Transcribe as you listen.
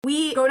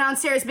We go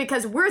downstairs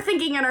because we're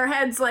thinking in our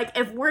heads, like,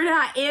 if we're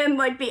not in,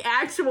 like, the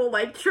actual,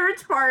 like,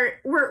 church part,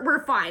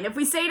 we're fine. If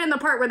we stayed in the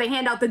part where they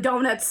hand out the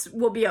donuts,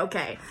 we'll be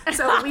okay.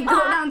 So we go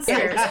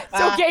downstairs.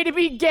 It's okay to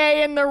be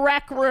gay in the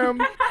rec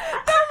room.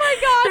 Oh my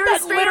God,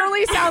 that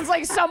literally sounds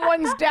like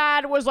someone's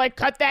dad was like,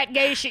 cut that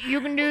gay shit.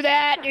 You can do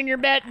that in your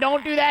bed.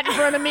 Don't do that in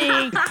front of me.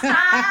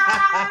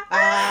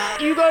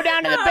 You go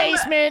down to the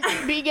basement,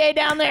 be gay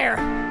down there.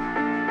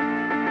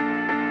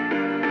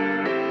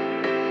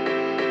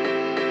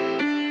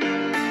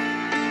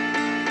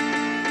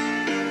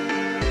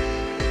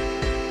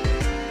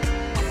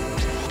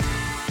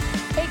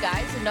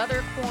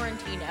 Another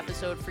quarantine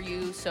episode for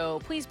you, so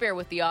please bear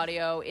with the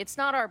audio. It's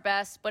not our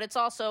best, but it's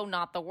also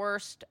not the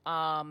worst,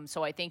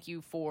 so I thank you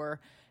for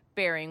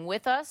bearing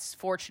with us.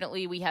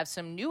 Fortunately, we have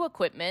some new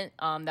equipment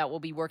that we'll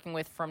be working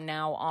with from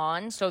now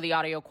on, so the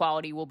audio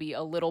quality will be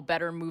a little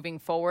better moving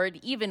forward,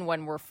 even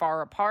when we're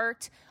far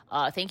apart.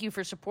 Thank you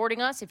for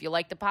supporting us. If you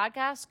like the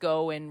podcast,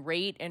 go and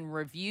rate and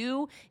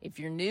review. If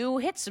you're new,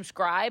 hit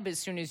subscribe as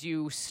soon as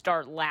you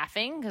start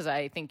laughing, because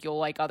I think you'll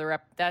like other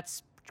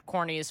that's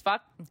corny as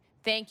fuck.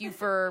 Thank you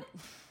for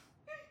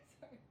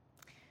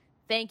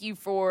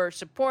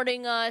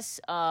supporting us.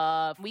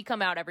 We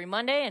come out every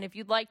Monday, and if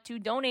you'd like to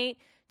donate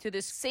to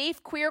this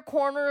safe queer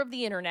corner of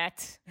the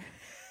internet,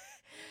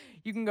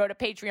 you can go to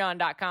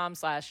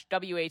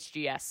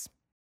patreon.com/WHGS.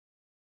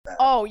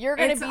 Oh, you're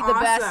going to be the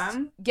best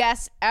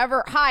guest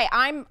ever. Hi,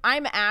 I'm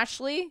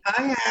Ashley.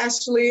 Hi,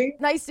 Ashley.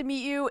 Nice to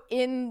meet you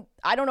in,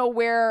 I don't know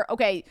where.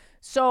 Okay,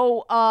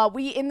 so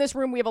in this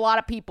room, we have a lot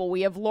of people.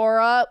 We have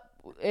Laura,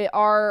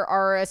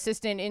 our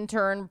assistant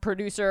intern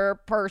producer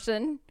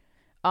person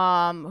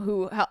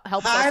who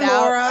helps us out.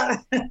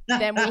 Laura.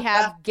 Then we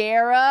have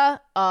Gara,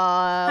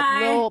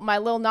 my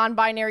little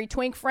non-binary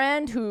twink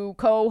friend who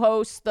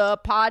co-hosts the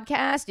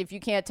podcast, if you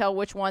can't tell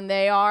which one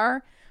they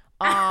are.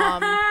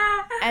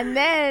 And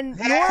then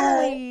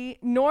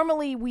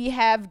normally we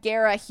have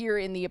Gara here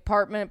in the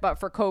apartment, but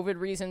for COVID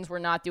reasons, we're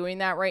not doing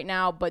that right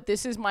now. But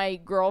this is my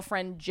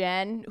girlfriend,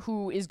 Jen,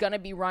 who is going to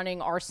be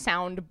running our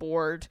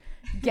soundboard,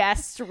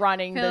 guest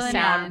running the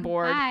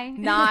soundboard,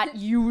 not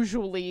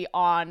usually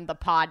on the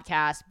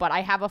podcast. But I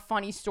have a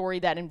funny story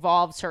that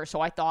involves her, so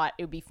I thought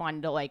it would be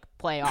fun to like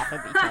play off of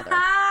each other.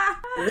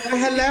 Well,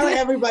 hello,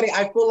 everybody.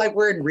 I feel like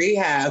we're in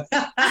rehab.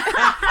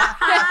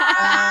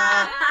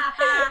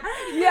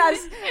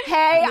 Yes.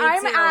 Hey,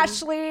 I'm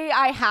Ashley.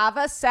 I have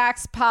a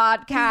sex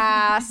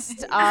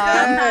podcast.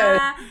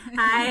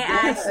 Hi,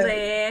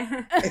 Ashley.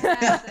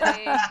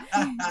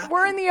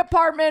 We're in the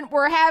apartment.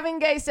 We're having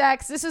gay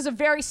sex. This is a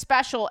very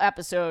special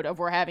episode of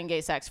We're Having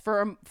Gay Sex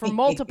for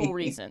multiple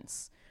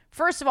reasons.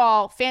 First of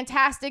all,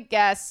 fantastic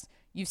guest.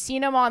 You've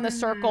seen him on The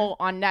Circle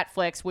on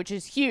Netflix, which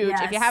is huge.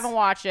 Yes. If you haven't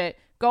watched it,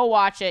 go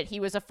watch it. He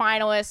was a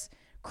finalist.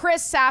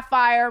 Chris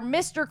Sapphire,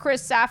 Mr.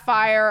 Chris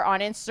Sapphire on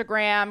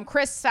Instagram,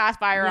 Chris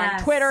Sapphire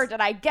on Twitter. Did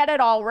I get it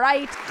all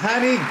right?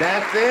 Honey,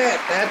 that's it.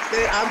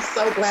 I'm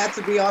so glad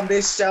to be on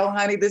this show,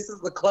 honey. This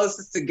is the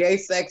closest to gay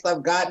sex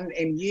I've gotten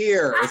in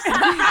years.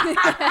 Well,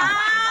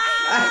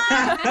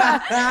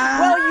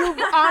 you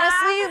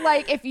honestly,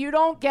 like, if you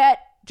don't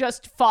get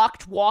just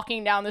fucked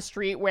walking down the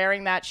street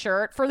wearing that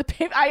shirt,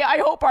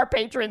 I hope our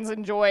patrons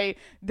enjoy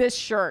this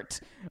shirt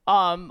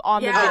on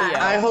the video.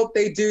 I hope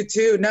they do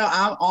too. No,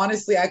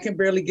 I can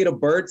barely get a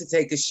bird to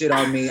take a shit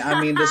on me. I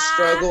mean, the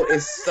struggle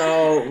is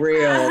so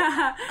real.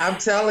 I'm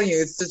telling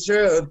you, it's the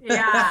truth.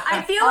 Yeah,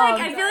 I feel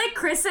like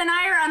Chris and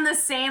I are on the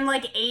same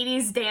like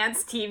 80s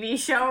dance TV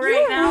show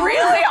right now. You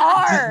really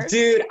are.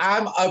 Dude,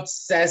 I'm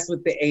obsessed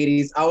with the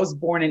 80s. I was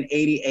born in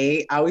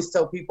 88. I always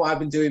tell people I've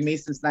been doing me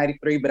since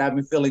 93, but I've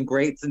been feeling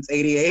great since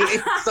 88.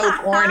 It's so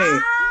corny.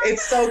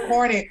 It's so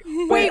corny.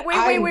 Wait.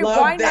 Why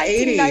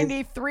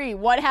 1993?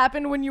 What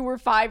happened when you were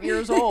 5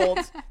 years old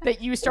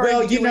that you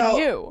started doing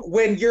you?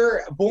 When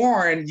you're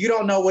born, you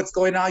don't know what's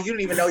going on. You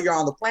don't even know you're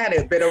on the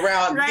planet. But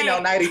around,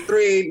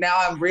 93, now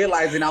I'm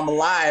realizing I'm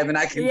alive and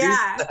I can do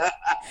stuff.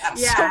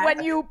 Yeah. So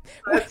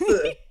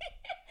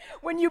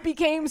when you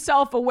became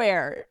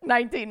self-aware,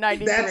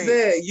 1993. That's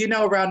it.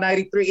 Around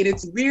 93. And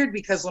it's weird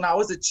because when I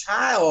was a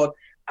child,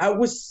 I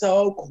was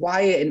so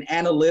quiet and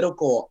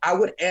analytical. I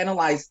would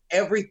analyze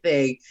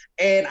everything.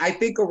 And I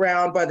think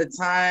around by the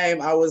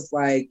time I was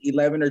like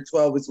 11 or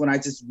 12 is when I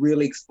just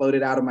really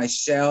exploded out of my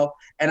shell.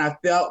 And I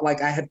felt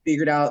like I had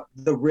figured out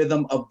the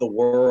rhythm of the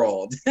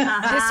world.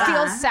 This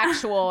feels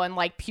sexual and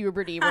like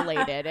puberty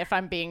related, if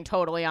I'm being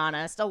totally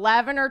honest.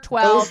 11 or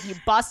 12, you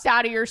bust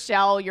out of your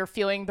shell. You're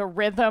feeling the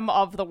rhythm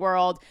of the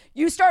world.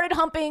 You started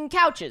humping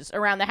couches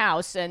around the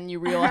house and you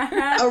realized.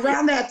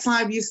 Around that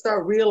time, you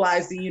start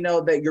realizing,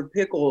 that your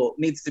pickle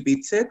needs to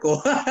be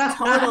tickled.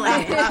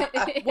 Totally.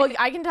 Well,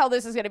 I can tell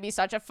this is going to be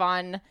such a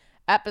fun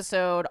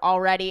episode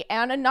already.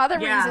 And another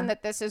reason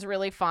that this is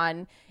really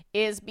fun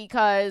is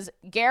because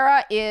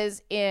Gara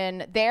is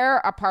in their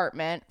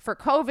apartment for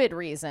COVID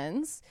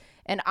reasons.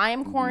 And I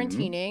am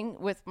quarantining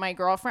with my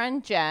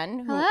girlfriend,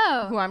 Jen,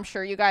 who I'm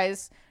sure you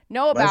guys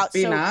know about. Must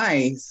be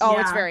nice. Oh,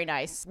 it's Yeah. very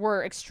nice.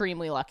 We're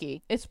extremely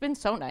lucky. It's been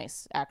so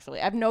nice,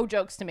 actually. I have no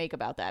jokes to make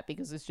about that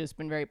because it's just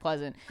been very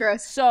pleasant.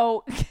 Gross.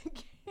 So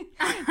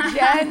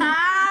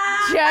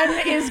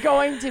Jen is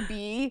going to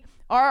be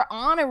our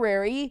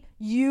honorary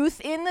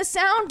youth in the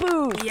sound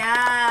booth.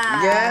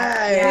 Yeah.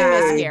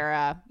 Yay. Miss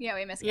Gara. Yeah,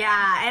 we missed.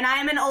 Yeah, and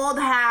I'm an old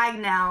hag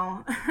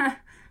now.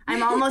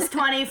 I'm almost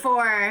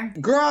 24.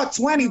 Girl,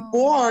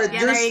 24. Yeah,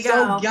 You're there you so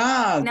go.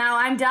 young. Now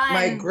I'm done.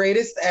 My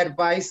greatest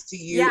advice to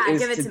you Yeah,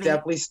 is give it to to me.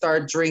 definitely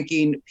start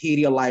drinking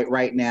Pedialyte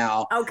right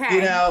now. Okay.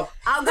 You know,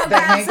 I'll go the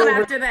grab some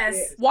hangover- after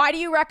this. Why do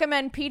you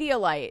recommend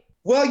Pedialyte?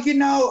 well, you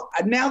know,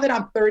 now that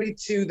I'm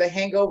 32, the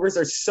hangovers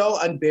are so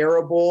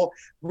unbearable.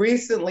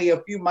 Recently,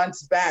 a few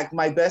months back,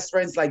 my best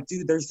friend's like,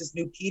 dude, there's this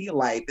new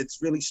Pedialyte that's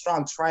really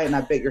strong. Try it, and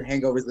I bet your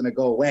hangover's gonna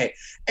go away.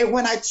 And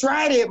when I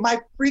tried it, my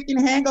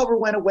freaking hangover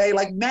went away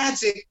like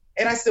magic.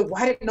 And I said,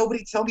 why didn't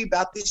nobody tell me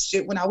about this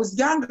shit when I was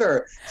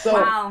younger? So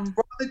Wow.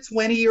 for the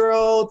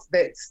 20-year-olds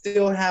that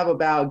still have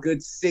about a good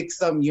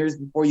 6-some years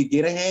before you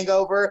get a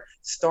hangover,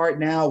 start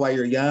now while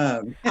you're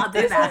young. I'll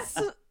do This that.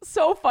 is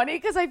so funny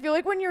because I feel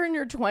like when you're in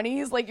your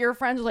 20s, like your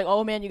friends are like,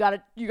 oh man, you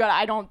gotta,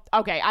 I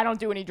don't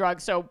do any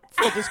drugs. So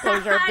full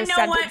disclosure, I this know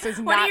sentence is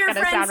what not are your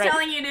gonna friends sound right.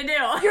 telling you to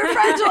do? Your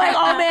friends are like,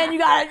 oh man, you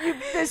got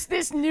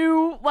this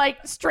new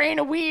like strain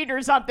of weed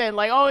or something.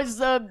 Like, oh,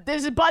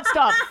 this is butt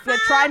stuff.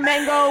 Try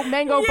mango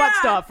butt Yeah.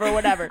 stuff or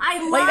whatever.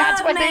 I like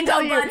that's love what they mango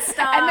tell you. butt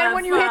stuff. And then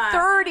when you hit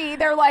 30,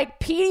 they're like,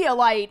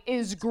 Pedialyte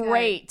is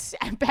great.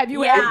 Have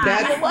you Yeah. had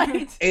That-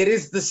 Pedialyte? It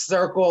is the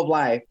circle of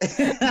life. It's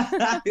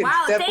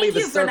Wow, definitely thank the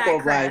you for circle that,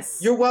 of life. Chris.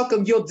 You're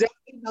welcome. You'll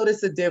definitely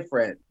notice a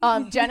difference.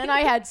 Jen and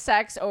I had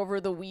sex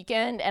over the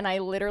weekend, and I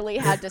literally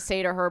had to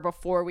say to her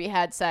before we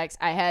had sex,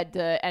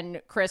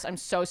 and Chris, I'm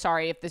so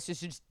sorry if this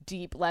is just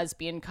deep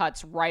lesbian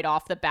cuts right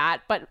off the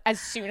bat, but as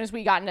soon as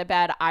we got into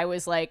bed, I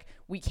was like,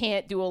 we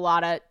can't do a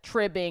lot of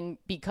tribbing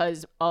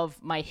because of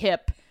my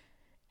hip.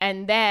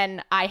 And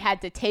then I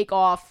had to take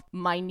off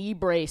my knee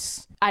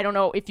brace. I don't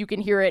know if you can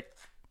hear it.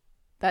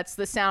 That's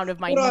the sound of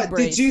my Hold knee on,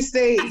 brace. did you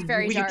say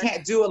very you dark.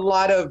 can't do a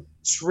lot of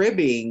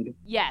tribbing?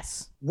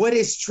 Yes. What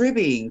is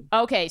tribbing?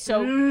 Okay,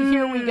 so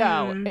here we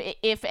go.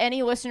 If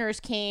any listeners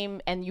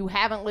came and you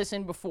haven't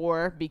listened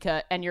before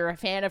and you're a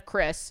fan of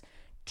Chris,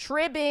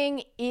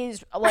 tribbing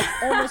is like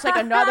almost like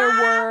another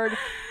word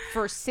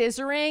for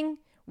scissoring,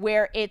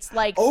 where it's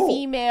like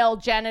female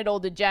genital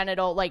to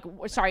genital, like,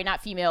 sorry,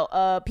 not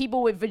female,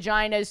 people with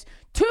vaginas,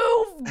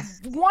 two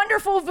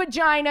wonderful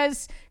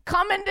vaginas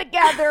coming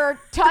together,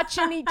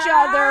 touching each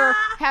other,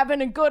 having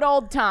a good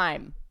old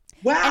time.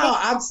 Wow,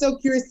 I'm so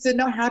curious to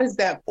know, how does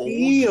that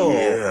feel?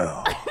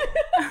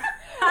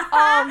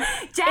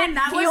 Jen,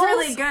 that was feels-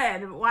 really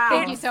good. Wow.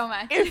 Thank you so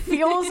much. It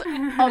feels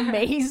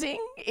amazing.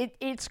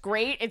 It's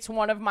great. It's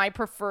one of my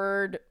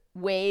preferred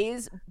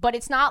ways, but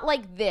it's not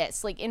like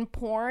this. Like in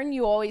porn,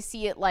 you always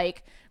see it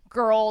like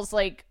girls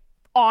like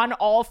on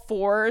all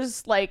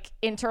fours, like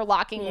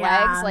interlocking Yeah.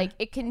 legs. Like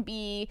it can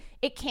be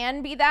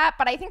that,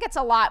 but I think it's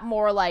a lot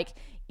more like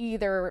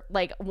either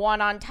like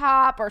one on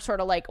top or sort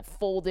of like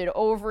folded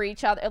over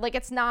each other. Like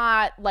it's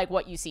not like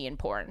what you see in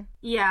porn.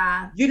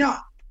 Yeah. You know,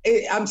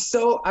 I'm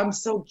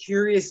so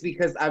curious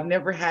because I've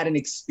never had an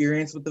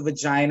experience with the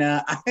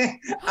vagina.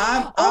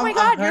 I'm Oh my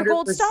God, you're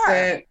gold star.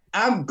 100%.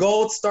 I'm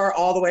gold star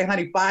all the way,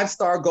 honey.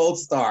 5-star gold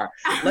star.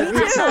 Let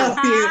me too. tell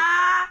you,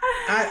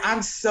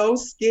 I'm so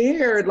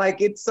scared.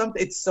 Like it's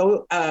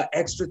so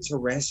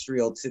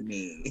extraterrestrial to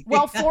me.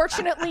 Well,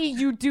 fortunately,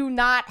 you do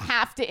not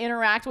have to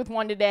interact with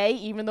one today,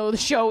 even though the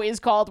show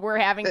is called We're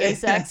Having Gay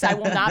Sex. I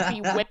will not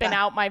be whipping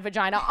out my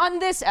vagina on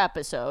this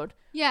episode.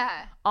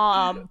 Yeah.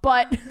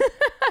 But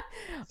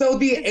So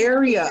the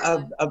area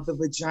of the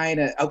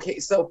vagina, okay,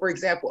 so for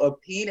example, a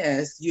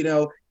penis, you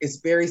know, is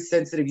very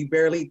sensitive. You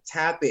barely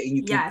tap it and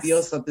you can Yes.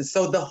 feel something.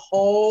 So the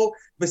whole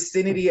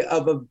vicinity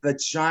of a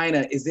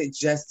vagina, is it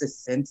just as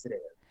sensitive?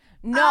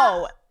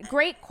 no,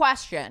 great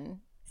question.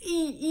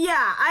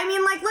 Yeah, I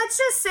mean, like, let's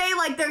just say,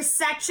 like, there's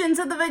sections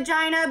of the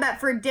vagina that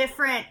for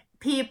different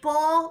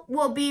people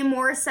will be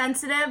more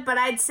sensitive, but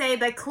I'd say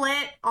the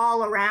clit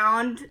all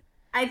around,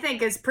 I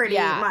think, is pretty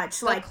Yeah, much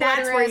the like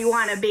that's where you clitoris-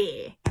 want to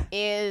be.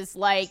 Is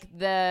like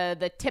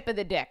the tip of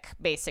the dick,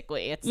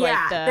 basically. It's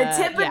Yeah, like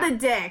the tip of the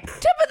dick.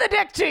 tip of the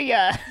dick to you.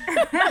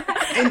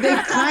 And they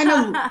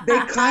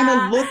kind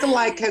of look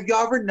alike. Have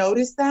y'all ever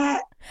noticed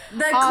that?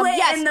 The clit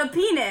yes. and the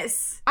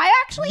penis. I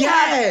actually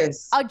have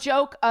Yes. a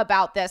joke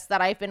about this that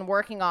I've been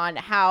working on,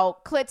 how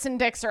clits and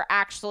dicks are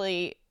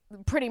actually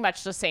pretty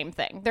much the same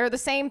thing. They're the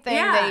same thing.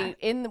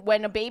 Yeah.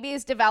 When a baby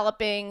is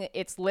developing,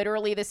 it's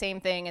literally the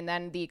same thing, and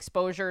then the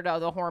exposure to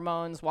the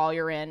hormones while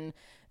you're in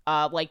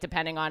like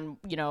depending on,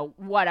 you know,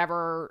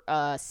 whatever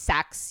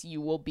sex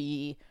you will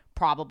be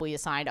probably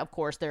assigned. Of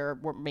course, we're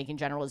making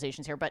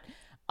generalizations here, but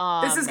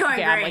This is going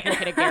yeah, I'm great. like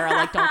looking at Gara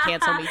like, don't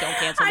cancel me, don't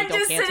cancel me, I'm don't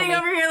just cancel sitting me.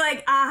 over here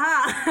like,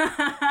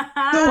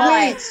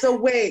 So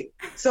wait.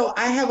 So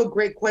I have a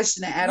great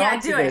question to add Yeah,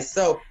 on to do this. it.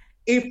 So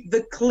if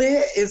the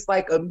clit is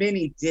like a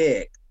mini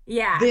dick,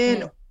 Yeah.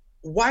 then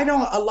why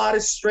don't a lot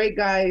of straight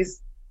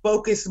guys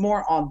focus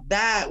more on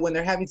that when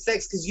they're having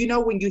sex. Because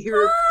when you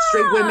hear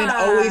straight women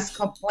always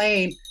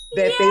complain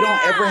that they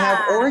don't ever have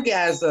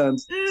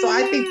orgasms. So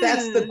I think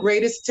that's the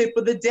greatest tip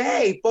of the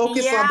day.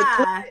 Focus on the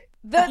clit.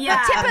 The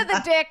tip of the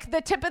dick,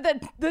 the tip of the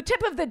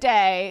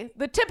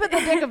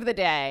dick of the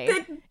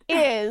day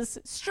is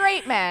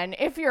straight men.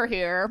 If you're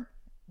here,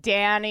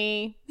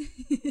 Danny,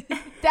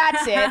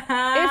 that's it.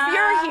 If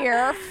you're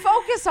here,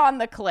 focus on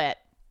the clit.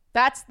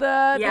 That's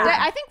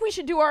I think we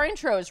should do our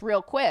intros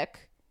real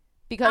quick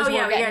because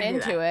we're getting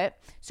into it.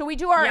 So we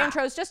do our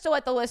intros just to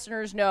let the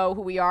listeners know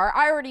who we are.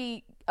 I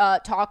already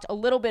talked a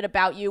little bit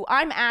about you.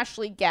 I'm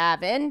Ashley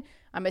Gavin.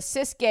 I'm a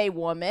cis gay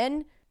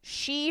woman.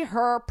 She,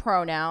 her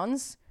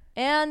pronouns.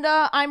 And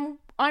I'm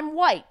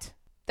white.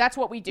 That's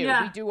what we do.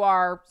 We do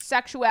our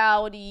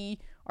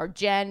sexuality, our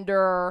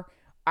gender,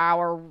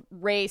 our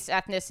race,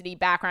 ethnicity,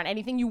 background,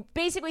 anything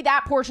basically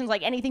that portion's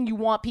like anything you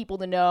want people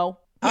to know.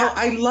 Oh,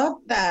 I love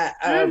that.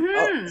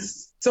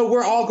 So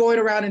we're all going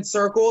around in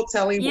circle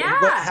telling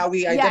how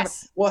we identify.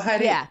 Yes. Well,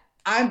 honey,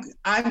 I'm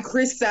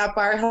Chris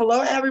Sapphire.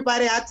 Hello,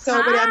 everybody. I tell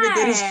everybody I'm your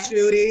goodest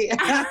Judy. And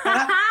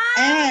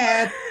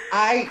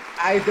I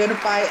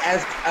identify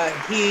as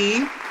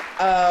he.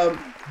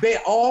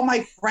 All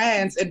my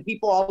friends and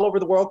people all over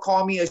the world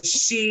call me a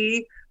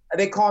she.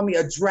 They call me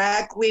a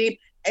drag queen.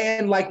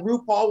 And like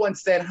RuPaul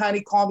once said, honey,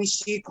 call me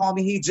she, call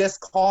me he, just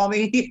call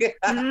me.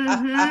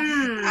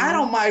 I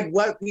don't mind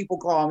what people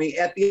call me.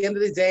 At the end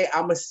of the day,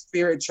 I'm a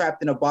spirit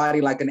trapped in a body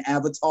like an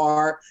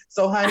avatar.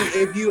 So honey,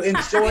 if you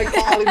enjoy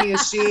calling me a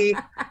she,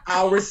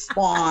 I'll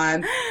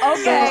respond.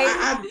 Okay.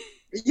 So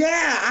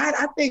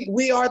I think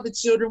we are the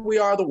children. We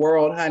are the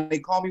world, honey.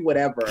 Call me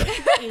whatever. All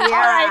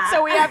right.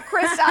 So we have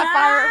Chris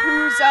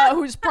Sapphire,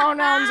 whose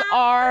pronouns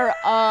are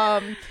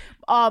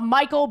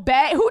Michael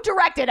Bay. Who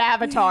directed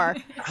Avatar?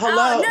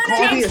 Hello,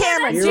 James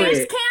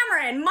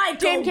Cameron.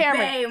 Michael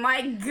Bay.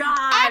 My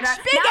God.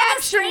 Big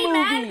action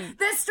movie.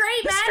 The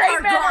straight men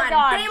are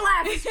gone. They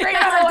left.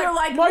 They're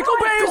like Michael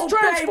Bay's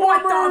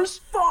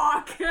Transformers.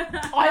 What the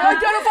fuck? I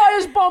identify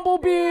as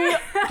Bumblebee.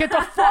 Get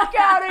the fuck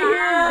out of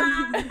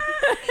here.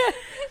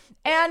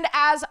 And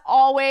as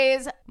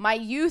always, my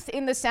youth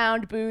in the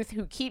sound booth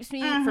who keeps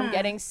me from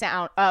getting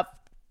sound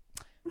up.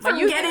 My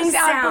youth in the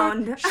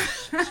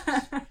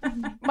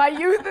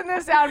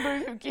sound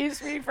booth who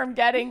keeps me from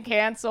getting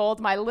canceled.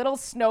 My little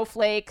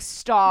snowflake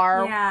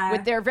star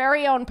with their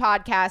very own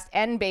podcast,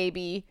 N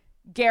Baby,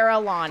 Gara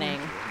Lonning.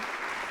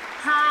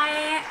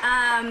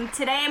 Hi,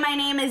 today my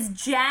name is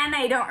Jen.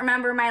 I don't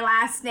remember my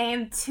last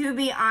name, to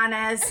be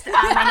honest. My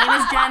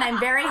name is Jen. I'm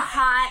very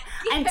hot.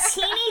 I'm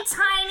teeny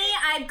tiny.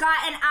 I've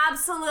got an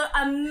absolute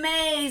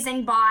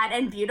amazing bod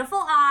and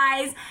beautiful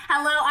eyes.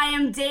 Hello, I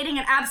am dating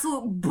an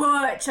absolute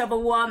butch of a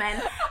woman.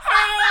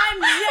 Hey,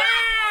 I'm Jen!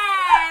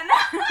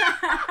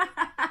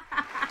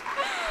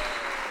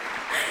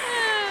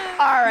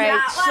 All right,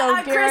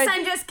 so Chris,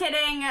 I'm just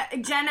kidding.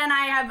 Jen and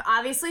I have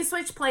obviously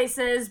switched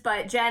places,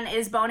 but Jen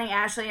is boning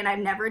Ashley, and I've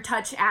never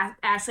touched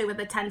Ashley with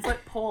a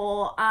 10-foot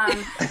pole. My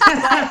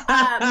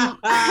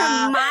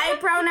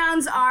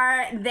pronouns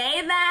are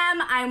they,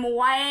 them. I'm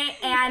white,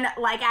 and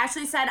like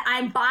Ashley said,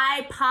 I'm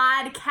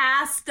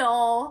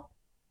bi-podcastal.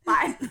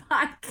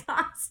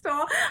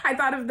 Podcastal. I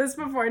thought of this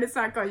before and it's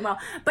not going well.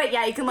 But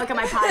yeah, you can look at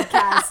my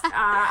podcast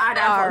on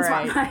Apple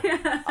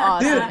Spotify.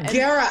 Awesome. Dude,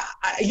 Gara,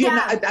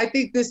 I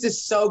think this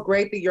is so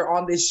great that you're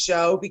on this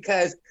show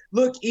because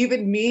look,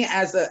 even me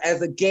as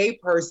a gay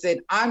person,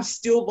 I'm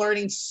still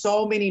learning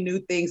so many new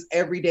things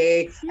every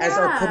day as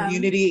our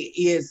community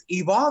is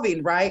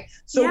evolving, right?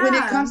 So when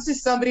it comes to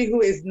somebody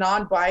who is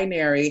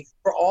non-binary,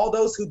 for all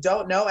those who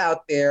don't know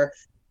out there,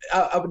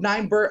 a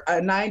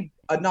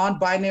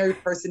non-binary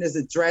person is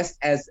addressed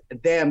as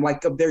them,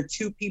 like they're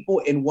two people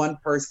in one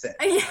person.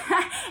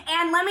 Yeah.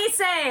 And let me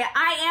say,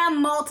 I am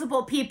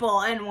multiple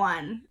people in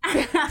one.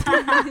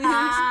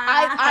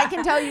 I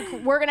can tell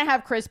you, we're going to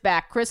have Chris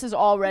back. Chris is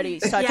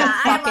already such a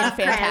fucking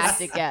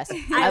fantastic guest.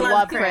 I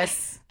love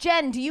Chris.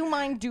 Jen, do you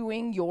mind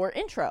doing your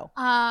intro?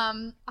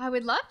 I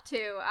would love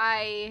to.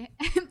 I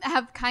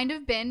have kind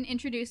of been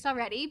introduced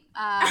already. Jen,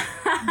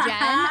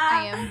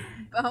 I am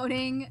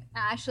boning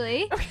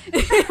Ashley.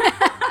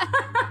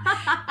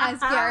 As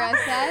Gara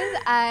says,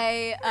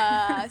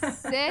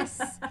 cis.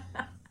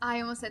 I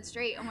almost said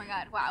straight. Oh my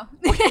God. Wow.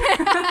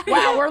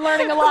 Wow, we're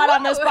learning a lot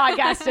on this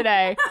podcast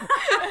today.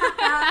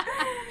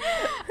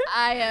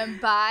 I am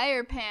bi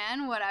or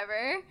pan,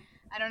 whatever.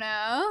 I don't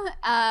know.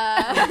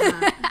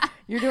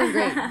 You're doing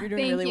great. You're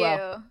doing really well.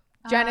 Thank you.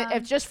 Jen,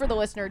 if just for the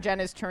listener,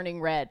 Jen is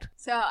turning red.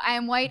 So I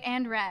am white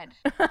and red.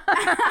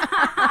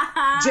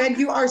 Jen,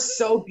 you are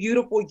so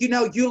beautiful. You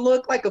know, you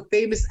look like a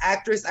famous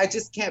actress. I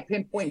just can't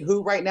pinpoint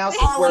who right now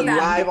since we're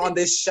live on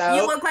this show.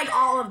 You look like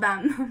all of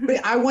them.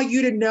 But I want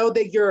you to know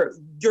that your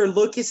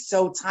look is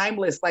so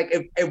timeless.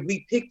 Like if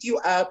we picked you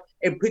up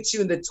and put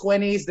you in the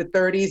 20s, the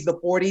 30s, the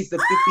 40s, the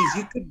 50s,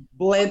 you could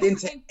blend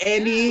into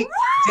any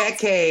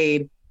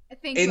decade.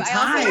 Thank in you.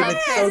 time.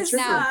 It's so true.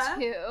 Now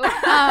too.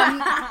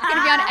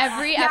 Gonna be on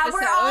every episode.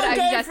 We're all I've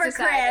gay just for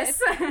decided.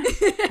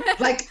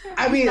 Like,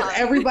 I mean,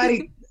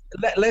 everybody.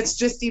 Let's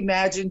just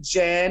imagine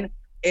Jen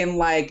in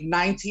like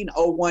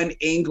 1901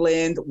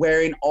 England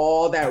wearing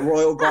all that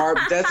royal garb?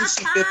 Doesn't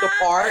she fit the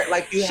part?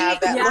 Like you have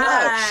that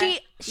look.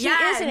 She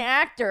is an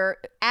actor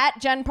at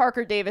Jen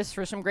Parker Davis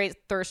for some great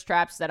thirst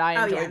traps that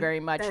I enjoy very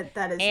much.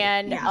 That is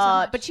and so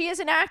much. but she is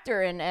an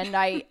actor, and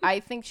I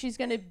think she's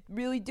gonna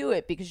really do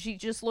it because she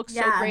just looks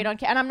so great on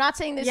camera. And I'm not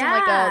saying this in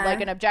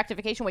like an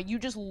objectification way. You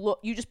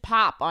just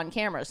pop on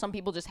camera. Some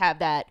people just have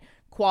that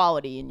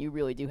quality, and you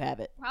really do have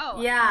it. Wow.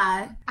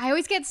 Yeah. I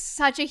always get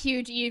such a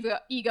huge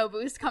ego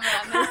boost coming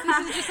on this.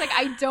 This is just like,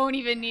 I don't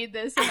even need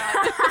this enough.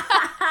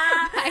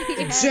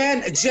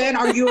 Jen,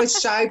 are you a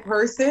shy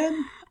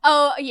person?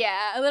 Oh,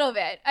 yeah, a little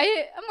bit.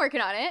 I'm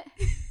working on it.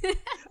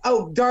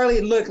 Oh,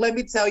 darling, look, let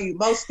me tell you,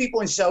 most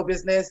people in show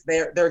business,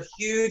 they're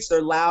huge,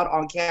 they're loud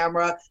on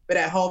camera, but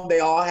at home they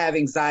all have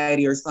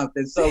anxiety or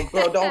something. So,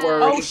 girl, don't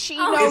worry. Oh, she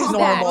knows it's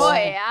that. normal. Oh,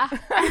 yeah.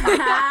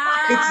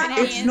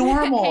 It's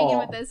normal. Hanging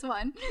with this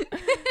one.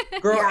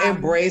 Girl,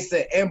 embrace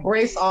it.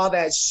 Embrace all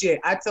that shit.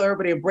 I tell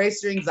everybody,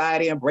 embrace your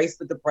anxiety, embrace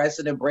the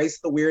depression, embrace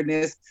the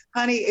weirdness.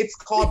 Honey, it's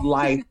called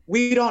life.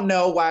 We don't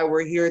know why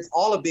we're here. It's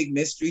all a big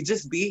mystery.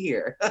 Just be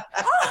here.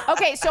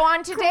 Okay, so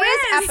on today's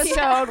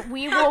episode,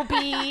 we will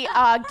be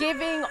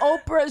giving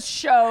Oprah's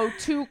show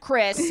to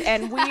Chris,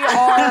 and we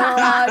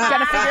are going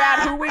to figure out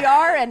who we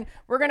are, and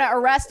we're going to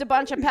arrest a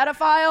bunch of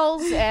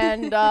pedophiles,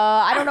 and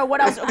I don't know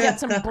what else. Get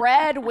some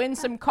bread, win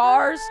some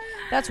cars.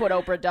 That's what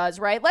Oprah does,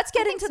 right? Let's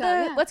get into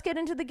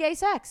the gay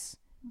sex.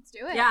 Let's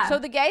do it. Yeah. So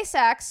the gay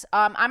sex,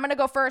 I'm going to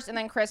go first, and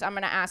then Chris, I'm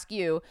going to ask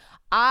you.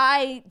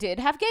 I did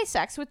have gay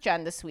sex with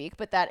Jen this week,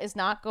 but that is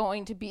not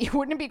going to be,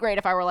 wouldn't it be great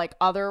if I were like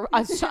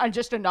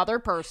just another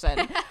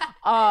person?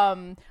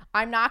 I'm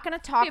not going to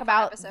talk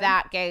about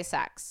that gay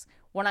sex.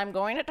 What I'm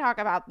going to talk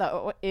about,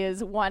 though,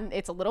 is one,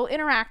 it's a little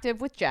interactive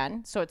with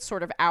Jen, so it's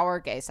sort of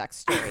our gay sex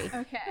story.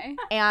 Okay.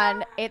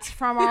 And it's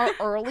from our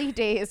early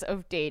days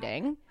of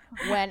dating.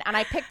 And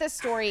I picked this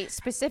story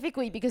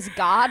specifically because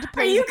God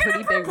plays a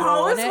pretty big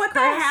role in it. What the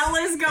hell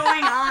is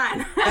going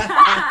on?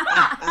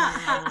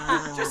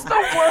 Just the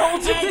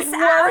world's It's worst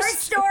our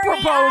story,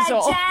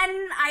 proposal.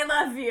 Jen, I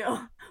love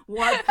you.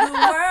 What the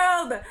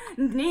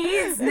world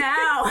needs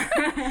now.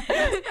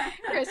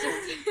 Chris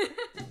is...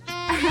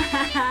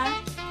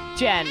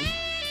 Jen,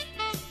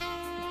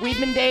 we've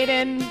been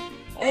dating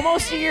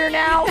almost a year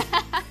now.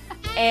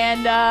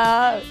 And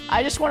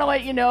I just want to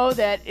let you know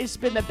that it's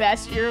been the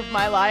best year of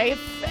my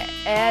life.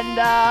 And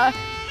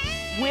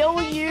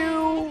will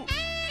you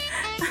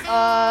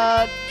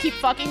keep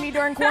fucking me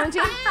during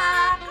quarantine?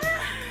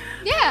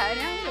 Yeah,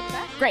 no, look at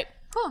that. Great.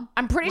 Cool.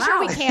 I'm pretty sure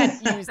we can't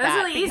use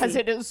that really because easy.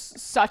 it is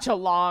such a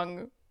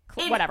long...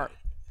 whatever.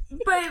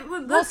 But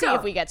We'll see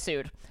if we get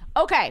sued.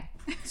 Okay.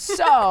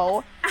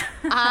 So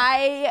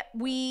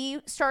we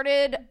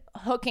started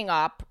hooking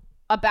up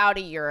about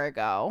a year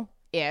ago.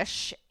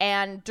 Ish.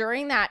 And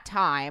during that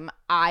time,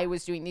 I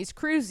was doing these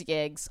cruise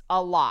gigs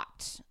a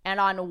lot. And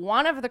on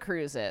one of the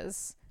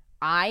cruises,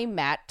 I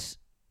met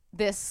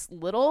this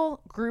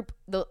little group,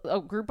 a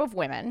group of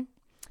women,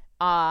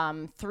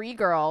 3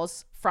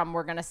 girls from,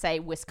 we're going to say,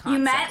 Wisconsin.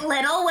 You met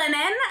Little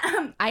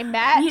Women. I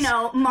met,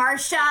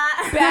 Marsha.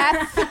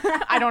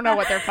 Beth. I don't know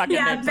what their fucking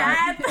names are.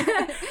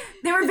 Beth.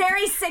 They were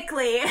very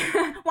sickly.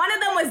 One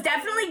of them was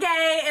definitely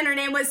gay, and her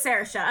name was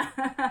Saoirse.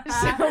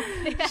 So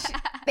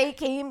they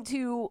came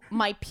to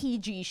my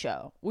PG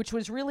show, which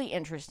was really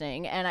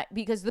interesting. And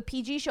because the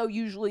PG show,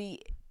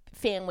 usually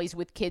families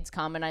with kids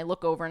come, and I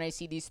look over and I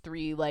see these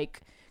 3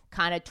 like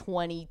kind of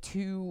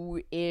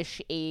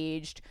 22-ish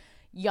aged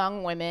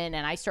young women,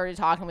 and I started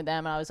talking with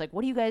them, and I was like,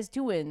 what are you guys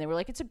doing? They were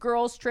like, it's a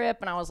girls trip.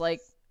 And I was like,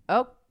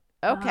 oh,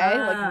 okay.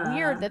 Like,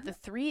 weird that the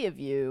 3 of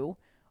you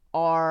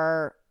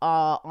are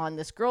on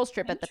this girls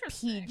trip at the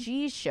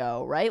PG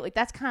show, right? Like,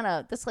 that's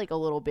like a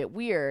little bit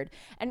weird.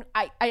 And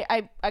I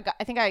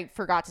think I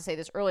forgot to say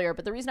this earlier,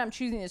 but the reason I'm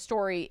choosing this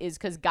story is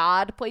because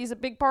God plays a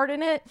big part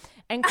in it.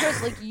 And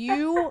Chris, like,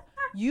 you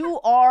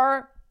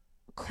are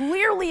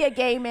clearly a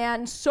gay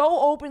man, so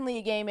openly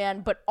a gay man,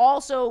 but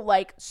also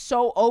like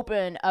so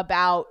open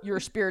about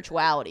your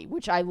spirituality,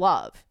 which I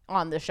love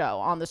on the show,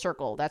 on The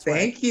Circle. That's right.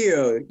 Thank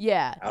you.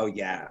 Yeah. Oh,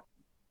 yeah.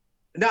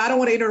 No, I don't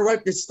want to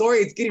interrupt your story.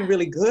 It's getting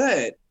really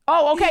good.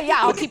 Oh, okay. Yeah,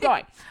 I'll keep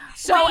going.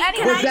 So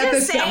anyway,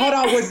 hold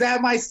on, was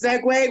that my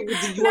segue?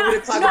 Did you want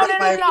me to talk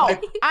about No.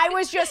 I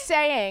was just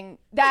saying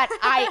that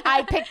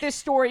I picked this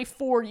story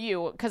for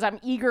you because I'm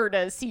eager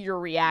to see your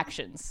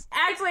reactions.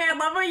 Actually, I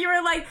love how you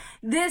were like,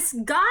 this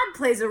God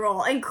plays a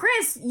role. And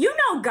Chris, you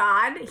know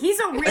God. He's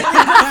a really good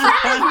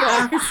friend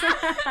of yours.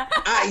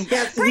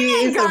 Yes,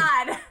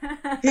 God.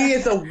 He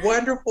is a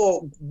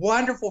wonderful,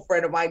 wonderful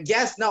friend of mine.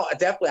 Yes, no,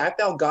 definitely. I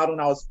found God when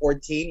I was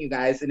 14, you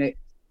guys, and it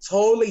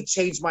totally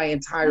changed my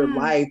entire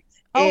life.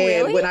 Oh,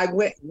 and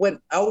really?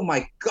 Oh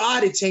my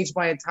God, it changed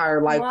my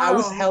entire life. Wow. I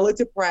was hella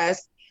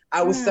depressed.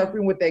 I was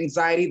suffering with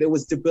anxiety that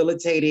was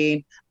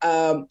debilitating.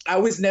 I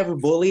was never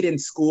bullied in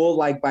school,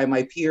 like by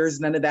my peers,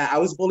 none of that. I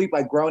was bullied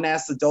by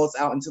grown-ass adults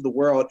out into the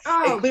world.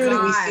 And clearly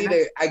we see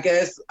that, I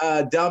guess,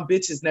 dumb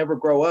bitches never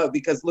grow up,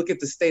 because look at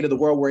the state of the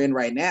world we're in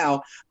right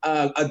now.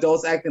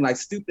 Adults acting like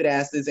stupid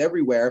asses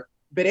everywhere.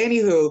 But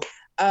anywho,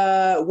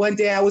 one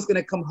day I was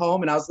gonna come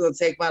home and I was gonna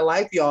take my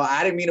life, y'all.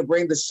 I didn't mean to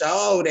bring the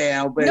show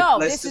down, but no,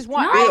 let's this just is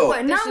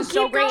one. This is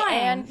so great,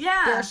 and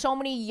there are so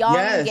many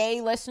young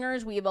gay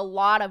listeners. We have a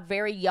lot of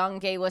very young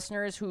gay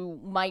listeners who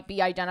might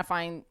be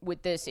identifying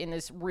with this in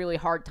this really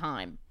hard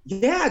time.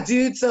 Yeah,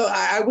 dude. So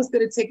I was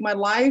gonna take my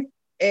life,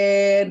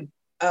 and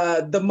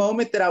the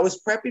moment that I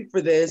was prepping for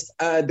this,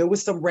 there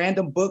was some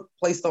random book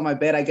placed on my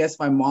bed. I guess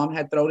my mom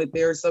had thrown it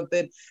there or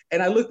something.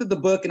 And I looked at the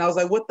book and I was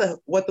like, what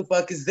the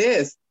fuck is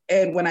this?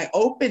 And when I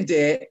opened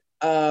it,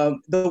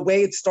 the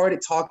way it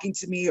started talking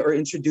to me or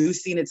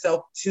introducing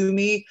itself to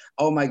me,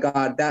 oh my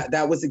God,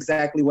 that was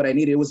exactly what I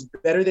needed. It was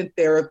better than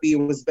therapy. It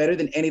was better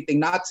than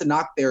anything. Not to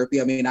knock therapy.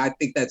 I mean, I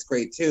think that's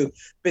great too.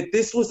 But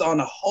this was on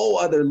a whole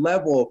other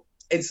level.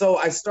 And so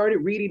I started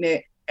reading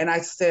it. And I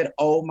said,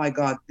 oh my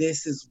God,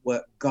 this is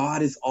what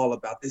God is all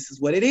about. This is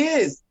what it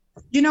is.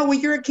 You know, when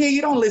you're a kid,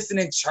 you don't listen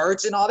in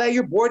church and all that.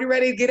 You're bored, you're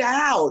ready to get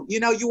out.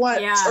 You know, you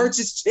want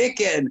church's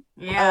chicken.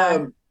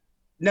 Yeah.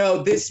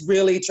 No, this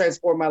really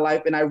transformed my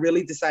life. And I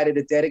really decided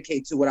to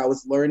dedicate to what I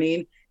was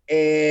learning.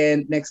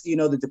 And next thing you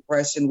know, the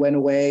depression went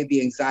away.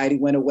 The anxiety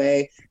went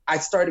away. I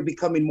started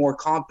becoming more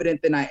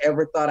confident than I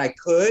ever thought I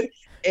could.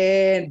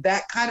 And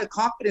that kind of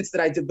confidence that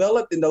I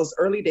developed in those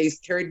early days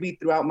carried me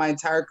throughout my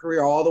entire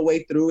career, all the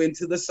way through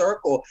into the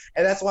circle.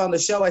 And that's why on the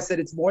show, I said,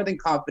 it's more than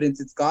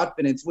confidence, it's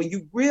Godfidence. When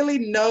you really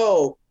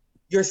know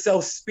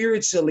yourself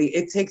spiritually,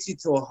 it takes you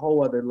to a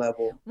whole other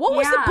level. What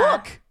was the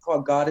book? It's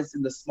called God is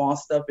in the Small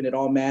Stuff and It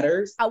All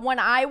Matters. When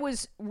I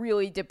was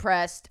really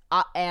depressed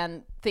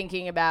and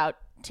thinking about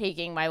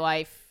taking my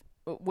life,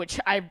 which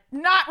I've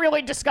not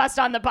really discussed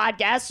on the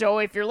podcast. So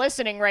if you're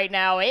listening right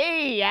now,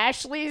 hey,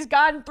 Ashley's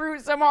gone through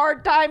some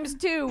hard times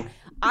too.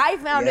 I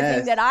found a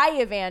thing that I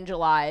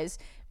evangelize,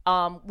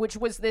 which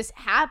was this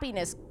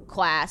happiness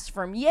class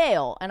from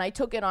Yale. And I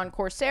took it on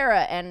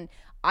Coursera and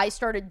I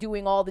started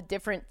doing all the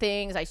different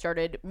things. I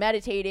started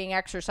meditating,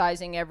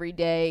 exercising every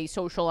day,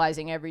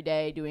 socializing every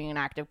day, doing an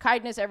act of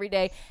kindness every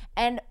day.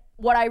 And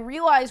what I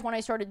realized when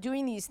I started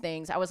doing these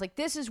things, I was like,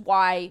 this is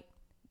why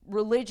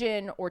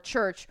religion or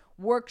church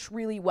works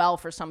really well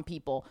for some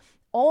people.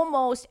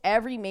 Almost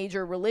every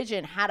major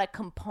religion had a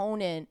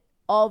component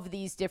of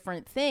these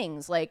different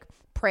things. Like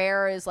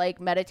prayer is like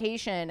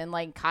meditation, and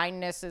like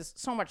kindness is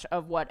so much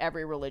of what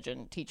every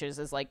religion teaches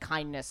is like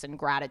kindness and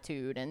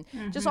gratitude and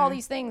just all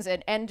these things.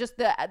 And just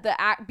the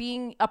act,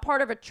 being a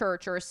part of a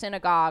church or a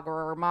synagogue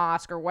or a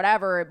mosque or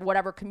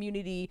whatever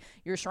community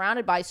you're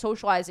surrounded by,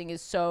 socializing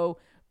is so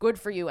good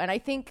for you. And I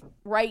think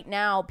right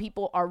now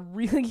people are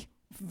really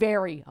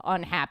very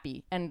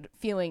unhappy and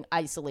feeling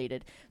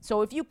isolated.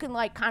 So if you can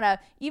like kind of,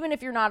 even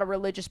if you're not a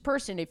religious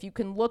person, if you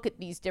can look at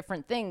these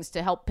different things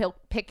to help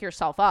pick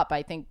yourself up,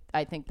 I think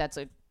that's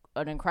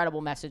an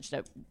incredible message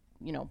that,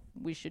 you know,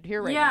 we should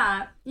hear right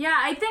now. Yeah.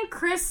 I think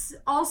Chris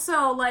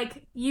also,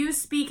 like you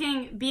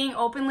being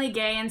openly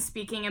gay and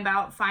speaking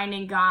about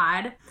finding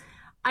God,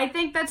 I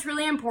think that's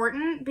really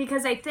important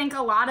because I think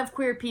a lot of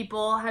queer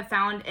people have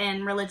found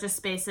in religious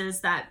spaces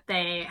that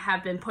they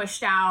have been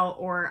pushed out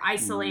or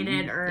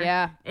isolated or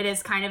it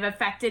has kind of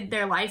affected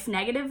their life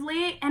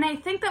negatively. And I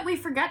think that we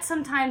forget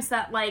sometimes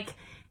that like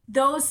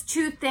those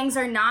two things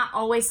are not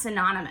always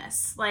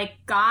synonymous. Like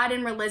God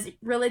and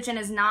religion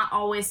is not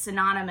always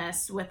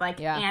synonymous with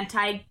like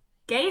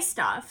anti-gay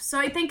stuff. So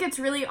I think it's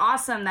really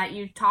awesome that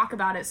you talk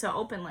about it so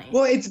openly.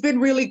 Well, it's been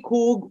really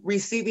cool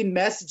receiving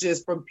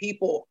messages from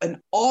people in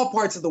all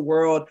parts of the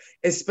world,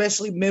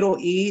 especially Middle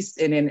East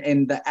and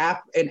in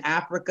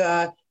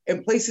Africa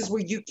and places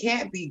where you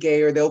can't be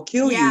gay or they'll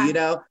kill you, you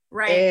know?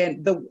 Right.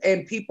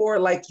 And people are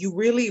like, you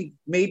really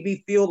made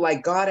me feel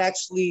like God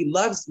actually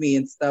loves me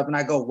and stuff. And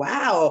I go,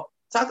 wow.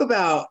 Talk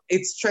about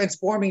it's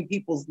transforming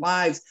people's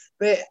lives.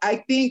 But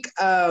I think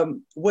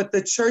what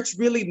the church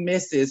really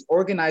misses,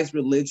 organized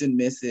religion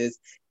misses,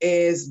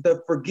 is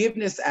the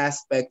forgiveness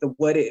aspect of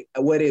what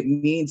it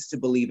means to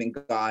believe in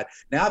God.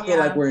 Now I feel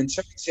like we're in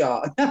church,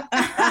 y'all.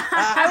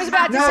 I was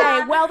about to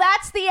say, well,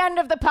 that's the end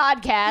of the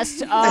podcast.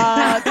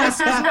 This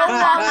is no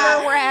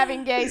longer we're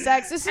having gay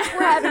sex. This is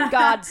we're having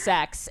God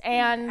sex.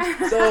 And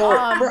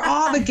so for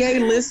all the gay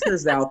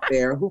listeners out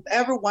there who've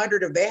ever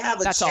wondered if they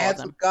have a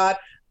chance with God,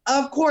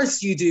 of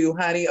course you do,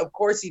 honey. Of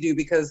course you do,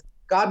 because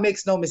God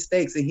makes no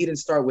mistakes and he didn't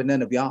start with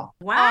none of y'all.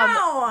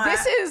 Wow.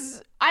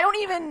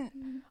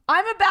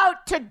 I'm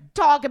about to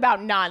talk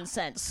about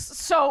nonsense.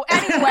 So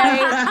anyway,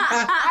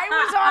 I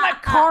was on a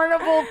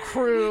Carnival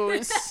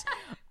cruise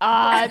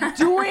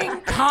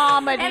doing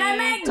comedy. And I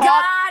met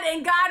God,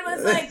 and God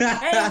was like,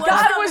 hey, what's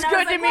God up? was and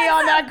good to me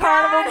on that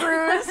Carnival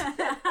cruise.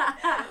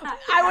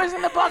 I was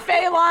in the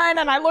buffet line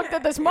and I looked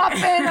at this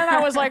muffin and I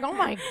was like, oh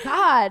my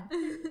God.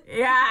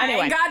 Yeah,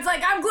 anyway. And God's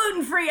like, I'm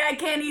gluten-free, I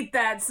can't eat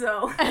that,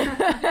 so.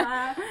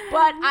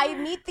 But I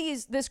meet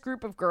this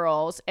group of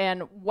girls,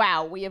 and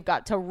wow, we have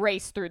got to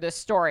race through this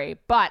story.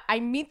 But I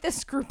meet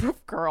this group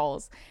of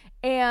girls,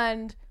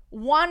 and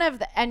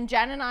and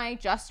Jen and I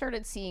just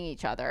started seeing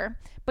each other.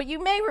 But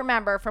you may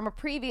remember from a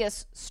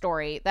previous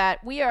story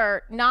that we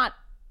are not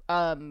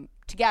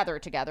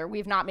together.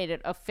 We've not made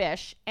it a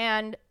fish.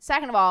 And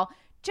second of all,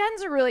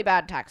 Jen's a really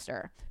bad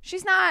texter.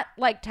 She's not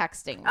like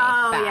texting me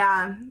Oh, back.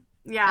 yeah.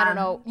 Yeah. I don't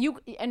know. You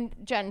and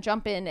Jen,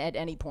 jump in at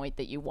any point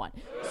that you want.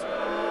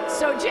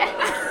 So Jen,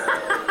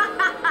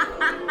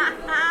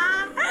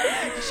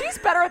 she's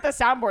better at the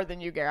soundboard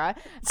than you, Gara.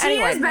 She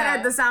is better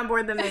at the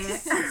soundboard than me.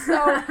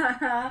 So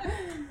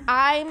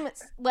I'm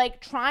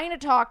like trying to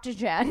talk to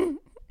Jen,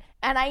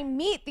 and I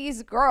meet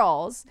these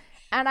girls,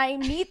 and I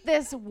meet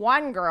this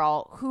one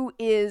girl who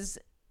is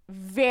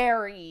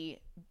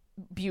very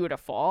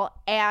beautiful,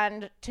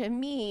 and to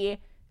me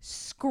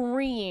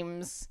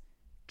screams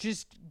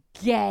just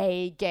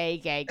gay.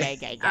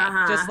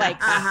 Just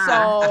like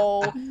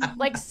so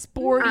like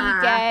sporty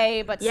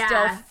gay, but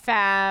still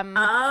femme.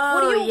 Oh,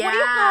 What do you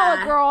call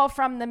a girl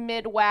from the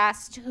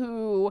Midwest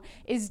who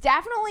is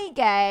definitely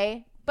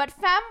gay, but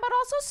femme, but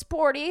also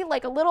sporty,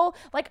 like a little,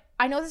 like,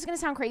 I know this is going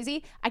to sound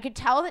crazy. I could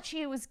tell that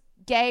she was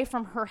gay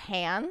from her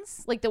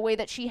hands, like the way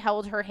that she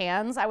held her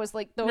hands. I was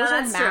like, those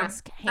are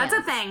mask hands. That's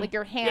a thing. Like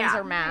your hands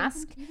are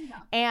masked.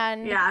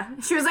 And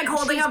she was like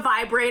holding a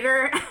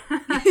vibrator.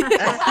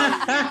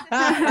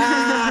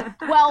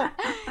 well,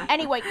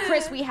 anyway,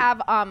 Chris, we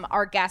have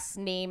our guests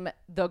name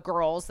the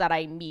girls that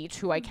I meet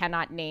who I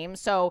cannot name.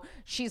 So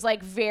she's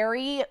like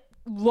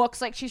looks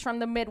like she's from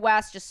the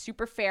Midwest, just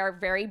super fair,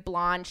 very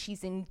blonde.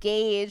 She's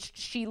engaged.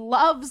 She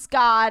loves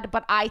God,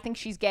 but I think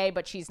she's gay,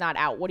 but she's not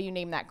out. What do you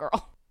name that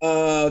girl?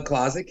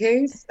 Closet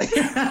Case. Name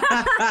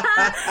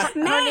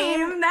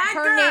that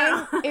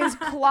Her girl. name is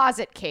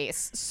Closet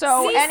Case.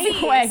 So Cece.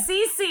 anyway,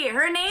 Cece.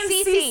 Her name's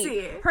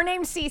Cece. Her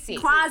name's Cece.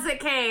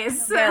 Closet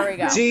Case. There we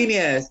go.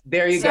 Genius.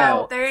 There you So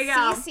go. There you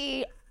go.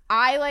 Cece,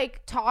 I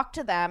like talk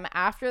to them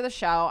after the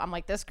show. I'm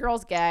like, this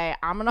girl's gay.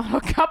 I'm gonna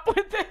hook up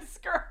with this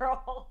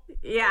girl.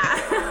 Yeah.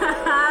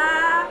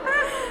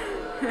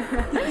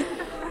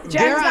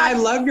 Gara, I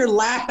love your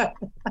laugh.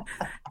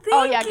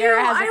 Oh yeah,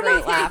 Gara has a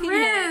great laugh.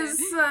 Chris.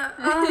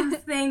 Oh,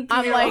 thank you.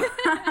 I'm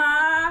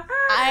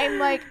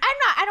like,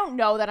 I don't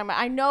know that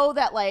I know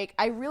that like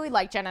I really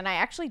like Jen, and I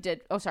actually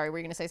did. Oh, sorry, were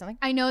you gonna say something?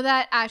 I know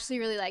that Ashley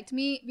really liked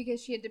me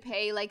because she had to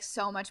pay like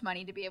so much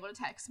money to be able to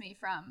text me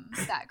from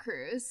that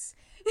cruise.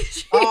 And you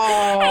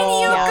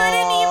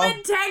couldn't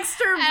even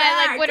text her back.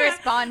 I like would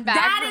respond back.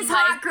 That is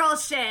hot girl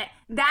shit.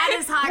 That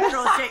is hot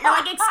girl shit. You're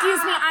like,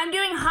 excuse me, I'm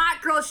doing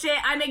hot girl shit.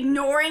 I'm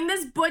ignoring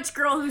this butch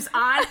girl who's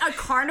on a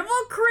Carnival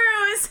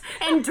cruise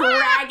and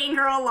dragging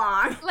her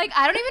along. Like,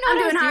 I don't even know I'm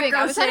what doing I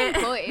hot was doing. I girl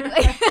was shit. unemployed.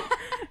 Like,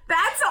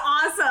 That's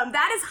awesome.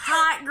 That is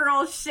hot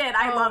girl shit.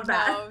 I love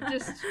that. no,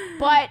 just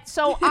But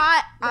so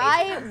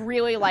I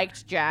really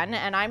liked Jen,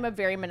 and I'm a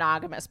very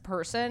monogamous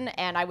person,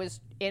 and I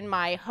was in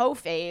my hoe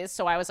phase,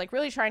 so I was like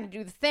really trying to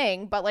do the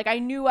thing, but like I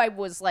knew I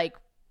was like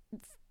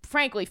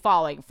frankly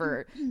falling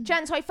for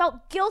Jen, so I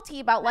felt guilty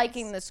about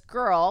liking this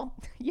girl.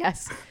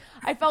 Yes.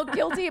 I felt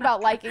guilty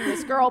about liking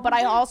this girl, but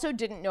I also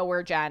didn't know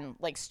where Jen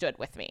like stood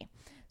with me.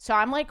 So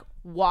I'm like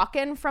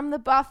walking from the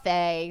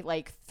buffet,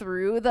 like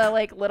through the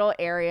like little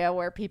area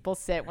where people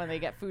sit when they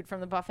get food from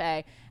the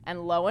buffet.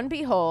 And lo and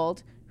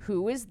behold,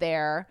 who is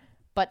there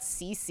but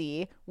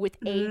Cece with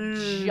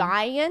a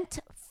giant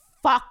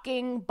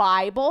fucking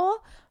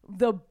Bible,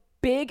 the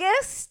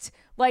biggest,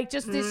 like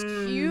just this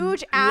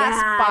huge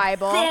ass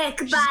Bible. Thick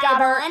She's Bible, got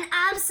her an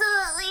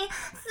absolutely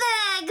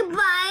thick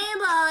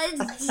Bible.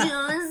 It's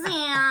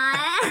juicy.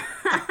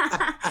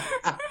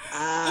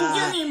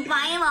 Juicy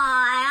Bible.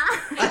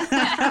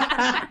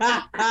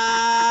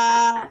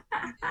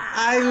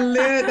 I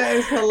live. That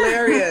is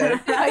hilarious.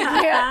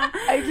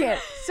 I can't.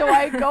 So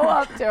I go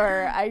up to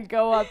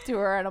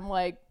her and I'm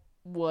like,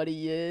 what are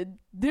you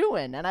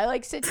doing? And I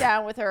like sit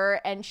down with her,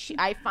 and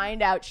I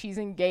find out she's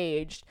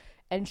engaged,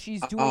 and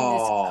she's doing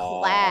this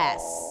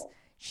class.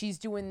 She's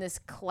doing this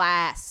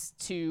class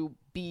to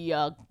be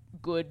a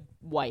good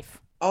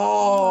wife.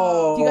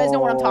 Oh. Do you guys know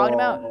what I'm talking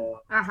about?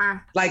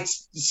 Like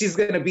she's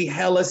gonna be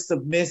hella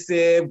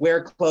submissive,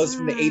 wear clothes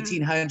from the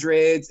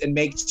 1800s, and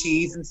make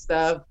cheese and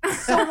stuff.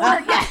 So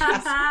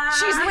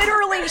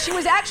she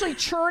was actually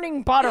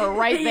churning butter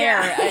right there.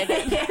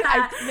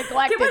 I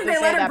neglected to They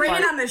say let her that bring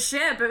part. it on the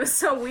ship. It was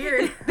so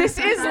weird. This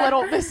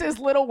is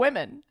Little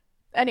Women.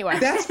 Anyway,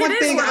 that's one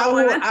thing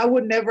I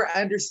would never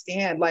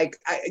understand. Like,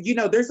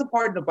 there's a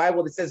part in the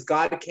Bible that says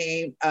Christ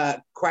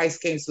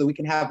came so that we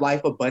can have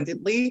life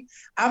abundantly.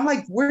 I'm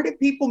like, where did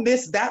people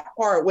miss that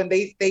part when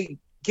they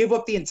give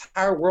up the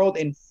entire world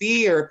in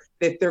fear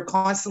that they're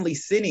constantly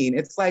sinning?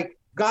 It's like,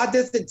 God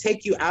doesn't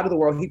take you out of the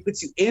world. He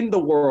puts you in the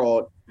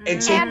world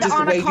and changes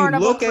the way you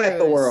look at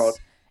the world.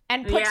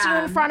 And puts you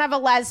in front of a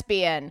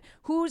lesbian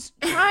who's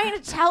trying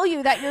to tell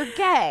you that you're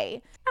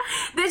gay.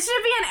 This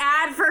should be an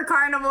ad for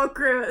Carnival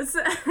Cruise.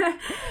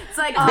 It's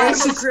like they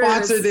should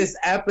sponsor this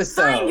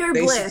episode. Find your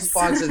bliss. Should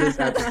sponsor this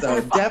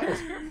episode.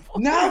 Definitely.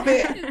 No,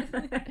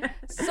 but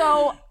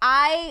so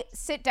I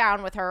sit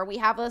down with her. We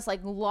have this like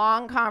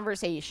long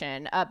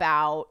conversation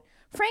about,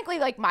 frankly,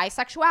 like my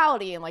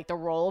sexuality and like the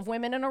role of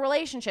women in a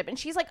relationship. And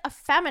she's like a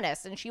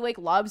feminist, and she like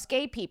loves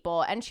gay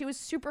people, and she was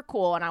super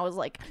cool. And I was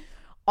like,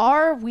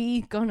 are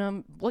we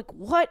gonna, like,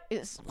 what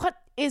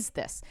is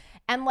this?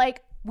 And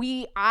like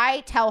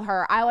I tell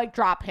her, I like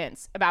drop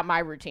hints about my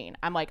routine.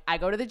 I'm like, I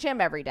go to the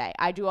gym every day.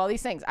 I do all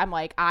these things. I'm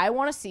like, I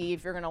want to see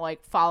if you're going to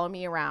like follow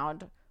me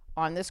around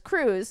on this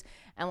cruise.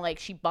 And like,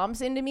 she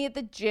bumps into me at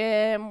the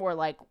gym, or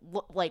like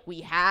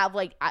we have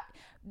like,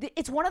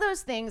 it's one of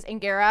those things. And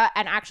Gara,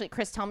 and actually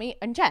Chris, tell me,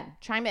 and Jen,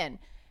 chime in.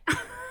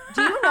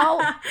 Do you know?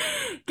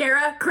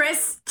 Gara,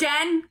 Chris,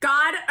 Jen,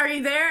 God, are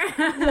you there?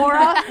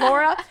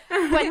 Laura.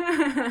 But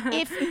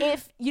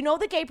if you know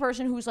the gay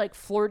person who's like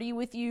flirty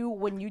with you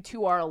when you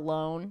two are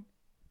alone,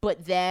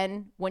 but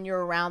then when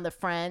you're around the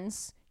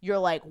friends, you're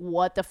like,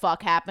 what the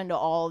fuck happened to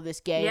all of this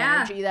gay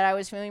energy that I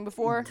was feeling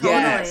before?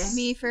 Yes.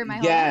 Me for my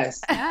whole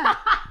Yes. Yeah.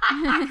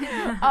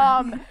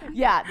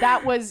 Yeah,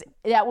 that was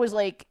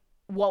like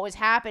what was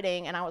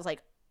happening. And I was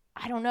like,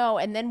 I don't know.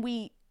 And then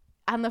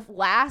on the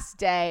last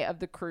day of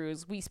the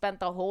cruise, we spent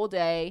the whole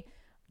day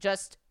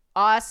just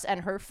us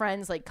and her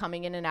friends like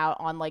coming in and out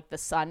on like the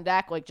sun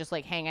deck, like just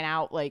like hanging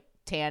out, like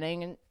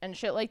tanning and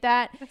shit like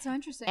that. That's so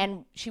interesting.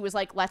 And she was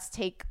like, let's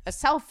take a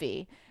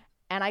selfie.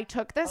 And I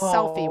took this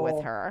selfie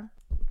with her.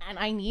 And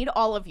I need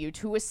all of you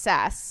to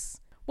assess.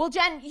 Well,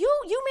 Jen, you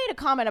made a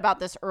comment about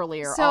this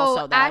earlier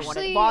also that I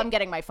wanted while I'm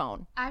getting my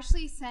phone.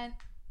 Ashley sent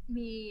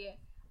me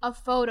a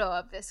photo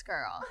of this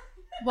girl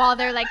while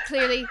they're like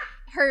clearly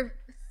her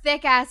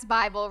thick ass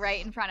Bible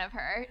right in front of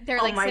her. They're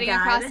like sitting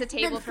across the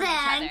table from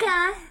each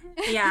other.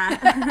 Yeah.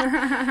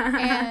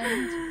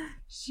 And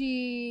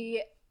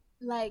she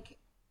like,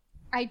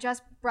 I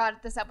just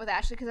brought this up with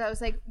Ashley because I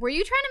was like, were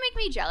you trying to make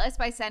me jealous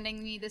by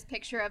sending me this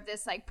picture of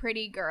this like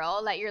pretty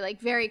girl that you're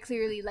like very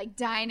clearly like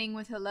dining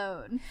with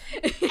alone?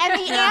 And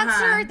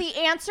the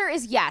answer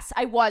is yes.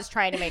 I was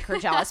trying to make her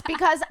jealous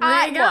because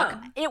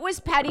it was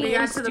petty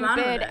and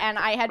stupid, and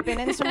I had been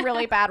in some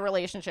really bad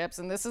relationships,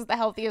 and this is the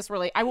healthiest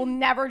I will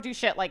never do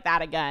shit like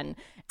that again,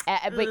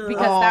 because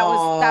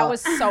that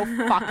was so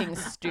fucking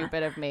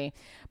stupid of me.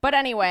 But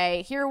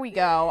anyway, here we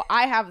go.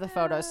 I have the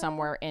photo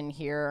somewhere in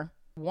here.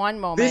 One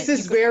moment. This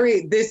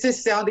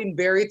is sounding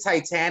very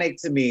Titanic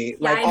to me.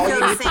 Like all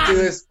you need to do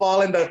is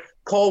fall in the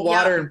cold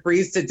water and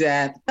freeze to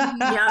death.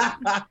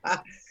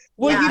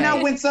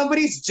 Well, when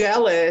somebody's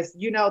jealous,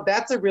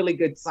 that's a really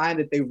good sign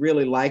that they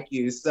really like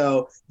you.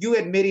 So you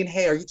admitting,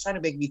 hey, are you trying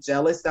to make me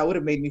jealous? That would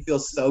have made me feel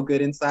so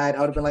good inside.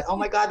 I would have been like, oh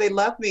my God, they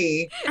love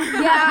me. Yeah,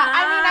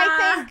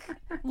 I think,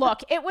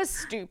 look, it was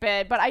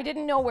stupid, but I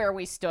didn't know where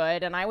we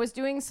stood. And I was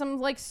doing some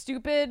like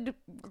stupid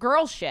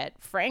girl shit,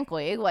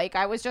 frankly. Like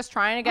I was just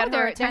trying to get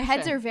her attention. Their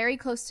heads are very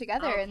close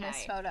together in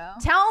this photo.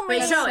 Tell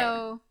me,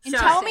 Show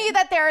me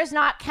that there is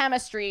not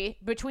chemistry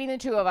between the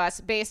two of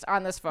us based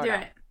on this photo. Do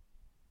it.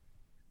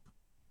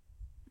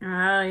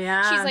 Oh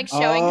yeah, she's like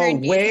showing her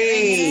engagement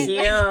ring.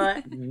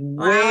 Cute.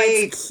 Wow,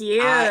 it's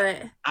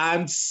cute.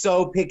 I'm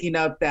so picking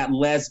up that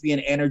lesbian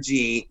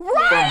energy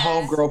from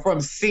homegirl, from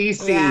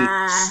Cece.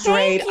 Yeah.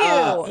 Straight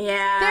up.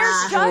 Yeah,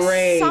 there's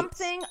just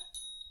something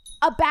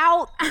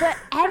about the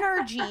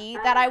energy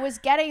that I was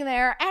getting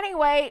there.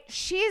 Anyway,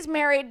 she's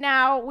married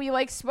now. We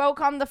like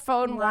spoke on the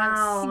phone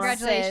once.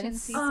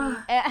 Congratulations,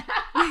 Cece.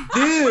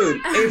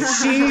 Dude, if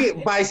she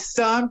by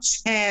some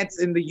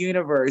chance in the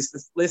universe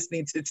is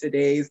listening to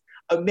today's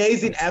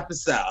amazing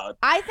episode,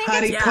 I think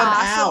it's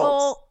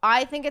possible.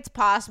 I think it's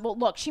possible.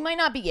 Look, she might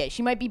not be gay.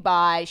 She might be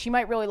bi. She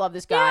might really love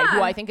this guy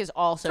who I think is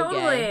also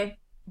gay.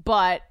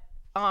 But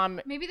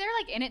maybe they're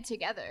like in it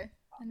together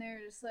and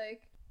they're just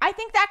like, I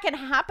think that can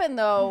happen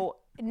though,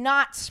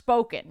 not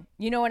spoken.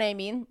 You know what I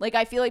mean? Like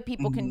I feel like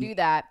people can do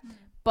that.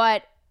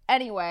 But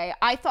anyway,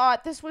 I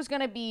thought this was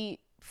going to be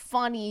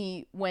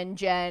funny when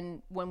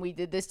we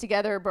did this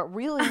together, but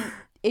really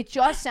it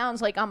just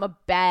sounds like I'm a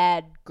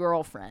bad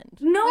girlfriend.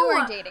 No, we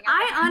weren't dating.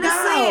 I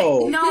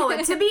honestly,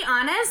 no, to be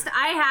honest,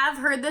 I have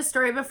heard this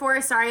story before.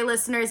 Sorry,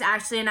 listeners,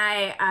 Ashley and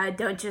I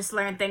don't just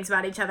learn things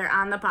about each other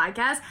on the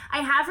podcast. I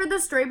have heard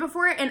this story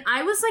before, and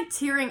I was like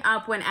tearing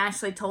up when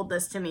Ashley told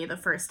this to me the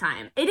first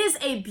time. It is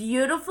a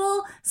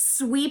beautiful,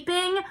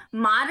 sweeping,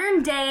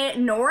 modern day,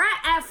 Nora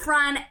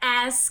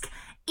Ephron-esque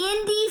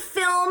indie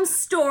film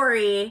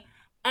story.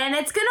 And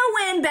it's going to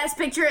win Best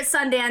Picture at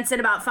Sundance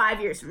in about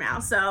 5 years from now.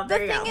 So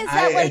there you go. The thing is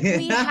that, like,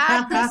 we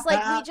had this,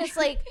 like, we just,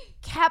 like,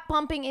 kept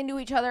bumping into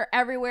each other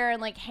everywhere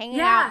and, like, hanging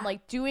out and,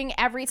 like, doing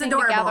everything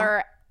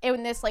together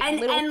in this, like,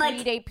 little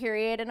 3-day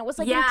period. And it was,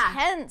 like,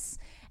 intense.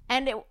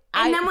 And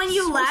then when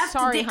you left,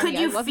 could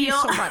you feel? You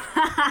so much.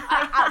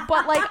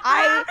 But like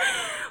I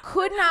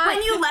could not.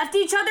 When you left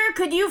each other,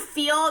 could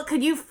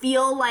you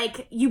feel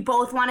like you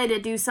both wanted to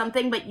do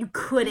something, but you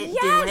couldn't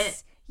do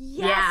it?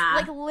 Yes,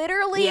 like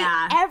literally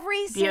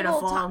every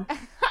single time.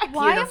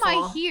 Why am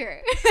I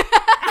here?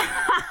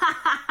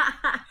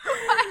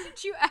 Why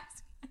did you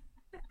ask?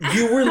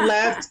 You were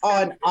left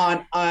on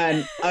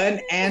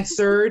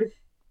unanswered,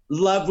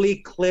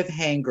 lovely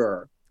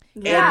cliffhanger.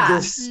 Yeah. And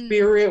the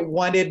spirit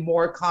wanted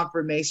more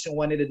confirmation,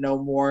 wanted to know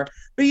more.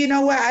 But you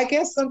know what? I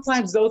guess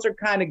sometimes those are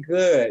kind of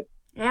good.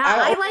 Yeah,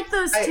 I like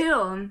those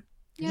too.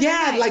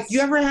 Yeah, nice. Like you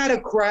ever had a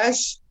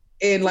crush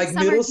in like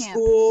middle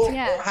school,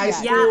 high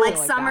school? Yeah, like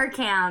summer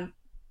camp.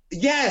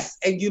 Yes,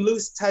 and you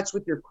lose touch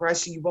with your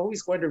crush and you've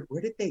always wondered,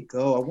 where did they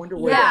go? I wonder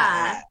where they're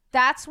at.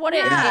 That's what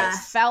it Yeah.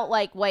 felt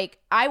like. Like,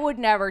 I would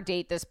never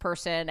date this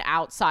person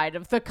outside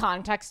of the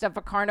context of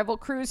a Carnival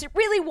cruise. It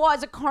really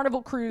was a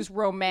Carnival cruise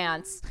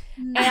romance.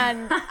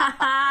 And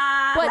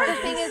but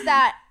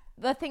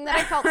the thing that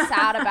I felt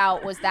sad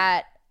about was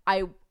that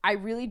I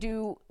really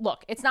do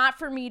look, it's not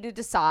for me to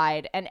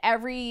decide. And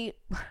I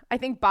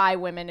think bi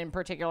women in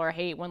particular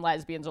hate when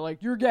lesbians are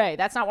like, you're gay.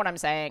 That's not what I'm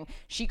saying.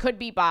 She could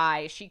be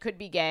bi, she could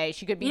be gay,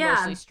 she could be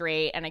mostly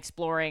straight and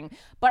exploring.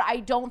 But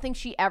I don't think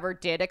she ever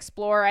did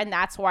explore. And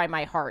that's why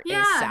my heart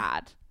is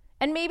sad.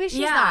 And maybe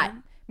she's not.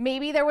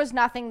 Maybe there was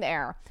nothing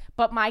there.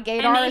 But my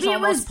gaydar is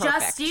almost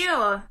perfect. Maybe it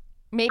was just you.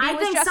 Maybe it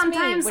was think just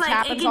sometimes me, which like it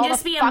happens can all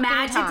just the be a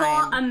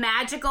fucking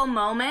magical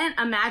moment,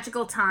 a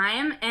magical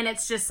time, and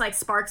it's just like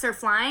sparks are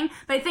flying.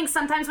 But I think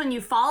sometimes when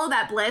you follow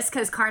that bliss,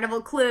 because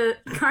Carnival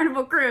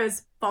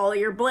Cruise, follow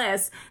your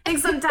bliss. I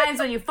think sometimes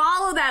when you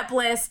follow that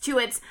bliss to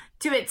its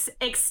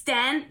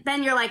extent,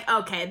 then you're like,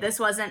 okay, this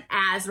wasn't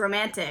as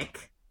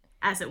romantic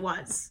as it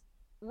was.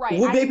 Right.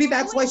 Well, maybe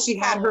that's why she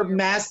had her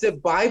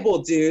massive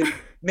Bible, dude.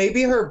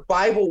 Maybe her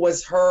Bible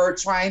was her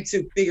trying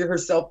to figure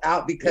herself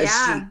out because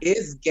she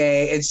is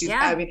gay and she's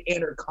having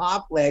inner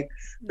conflict.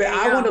 But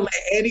I want to let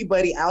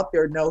anybody out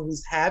there know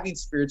who's having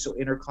spiritual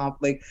inner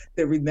conflict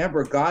that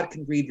remember, God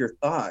can read your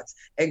thoughts.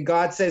 And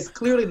God says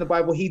clearly in the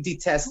Bible, he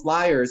detests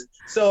liars.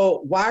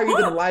 So why are you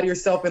going to lie to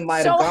yourself in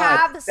light of God?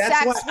 Have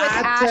sex with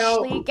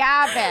Ashley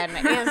Gavin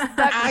is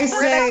the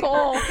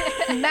critical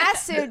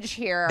message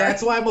here.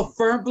 That's why I'm a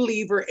firm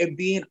believer in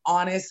being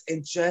honest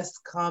and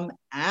just come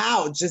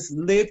out. Just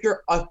live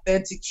your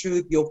authentic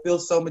truth. You'll feel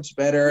so much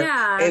better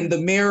in the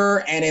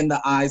mirror and in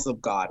the eyes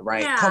of God,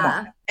 right? Yeah. Come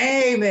on.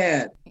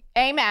 Amen.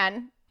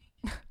 Amen.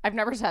 I've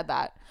never said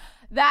that.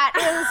 That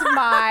is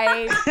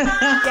my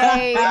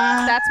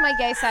that's my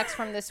gay sex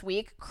from this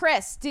week.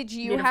 Chris, did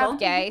you have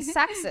gay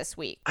sex this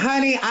week?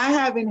 Honey, I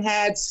haven't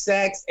had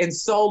sex in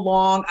so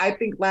long. I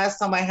think last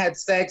time I had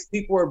sex,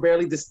 people were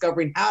barely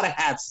discovering how to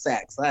have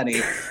sex,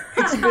 honey.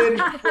 It's been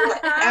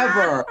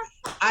forever.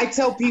 I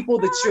tell people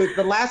the truth.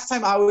 The last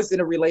time I was in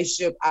a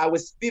relationship, I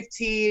was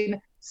 15,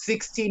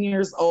 16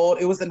 years old.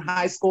 It was in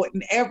high school.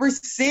 And ever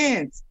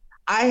since,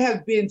 I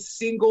have been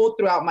single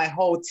throughout my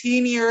whole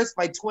teen years,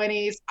 my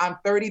 20s. I'm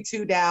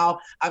 32 now.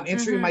 I'm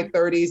entering my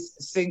 30s,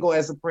 single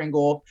as a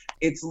Pringle.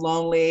 It's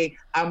lonely.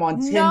 I'm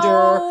on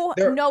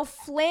Tinder. No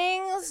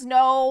flings,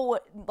 no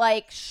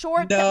like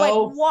short, like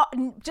what?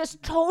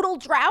 Just total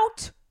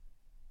drought.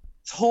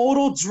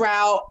 Total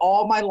drought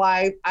all my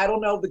life. I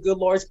don't know if the good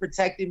Lord's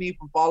protecting me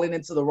from falling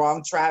into the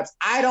wrong traps.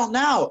 I don't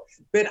know.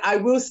 But I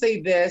will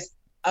say this.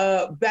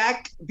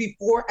 Back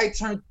before I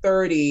turned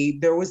 30,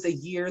 there was a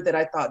year that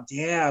I thought,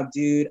 damn,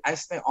 dude, I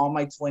spent all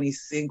my 20s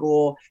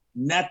single,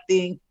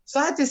 nothing.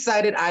 So I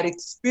decided I'd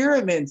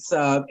experiment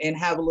some and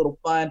have a little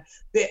fun.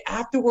 But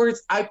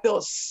afterwards, I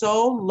felt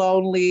so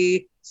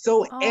lonely,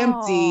 so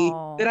empty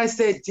that I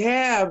said,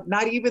 damn,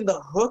 not even the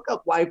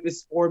hookup life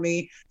is for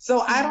me. So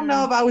I don't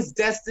know if I was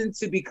destined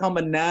to become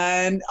a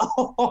nun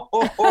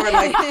or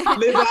like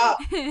live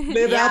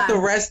out the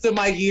rest of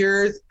my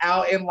years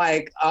out in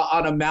like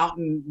on a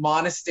mountain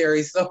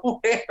monastery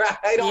somewhere.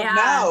 I don't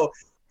know.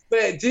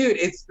 But dude,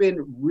 it's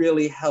been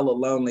really hella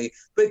lonely.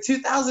 But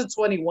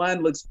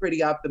 2021 looks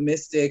pretty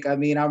optimistic. I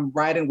mean, I'm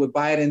riding with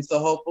Biden, so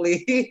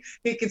hopefully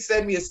he can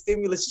send me a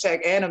stimulus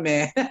check and a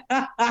man.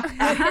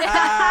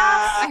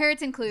 I heard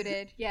it's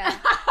included. Yeah.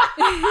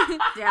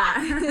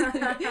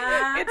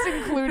 It's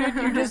included.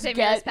 You just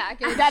get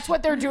package. That's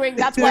what they're doing.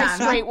 That's why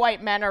straight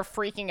white men are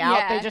freaking out.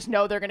 Yeah. They just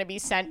know they're going to be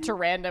sent to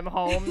random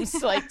homes,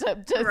 like to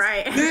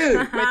right.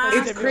 Dude,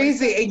 it's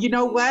crazy. And you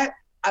know what?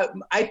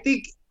 I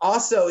think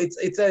also it's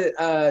a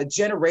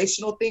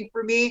generational thing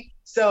for me.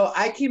 So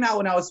I came out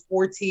when I was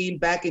 14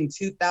 back in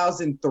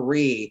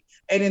 2003.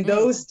 And in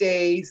those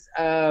days,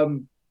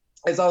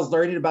 as I was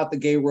learning about the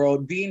gay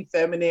world, being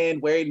feminine,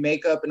 wearing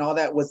makeup and all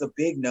that was a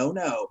big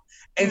no-no.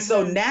 And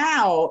so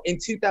now in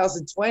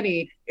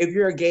 2020, if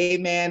you're a gay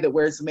man that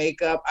wears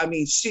makeup, I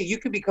mean, shit, you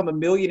could become a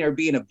millionaire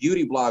being a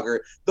beauty blogger.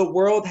 The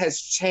world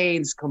has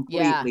changed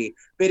completely. Yeah.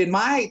 But in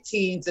my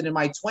teens and in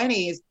my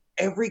 20s,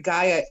 every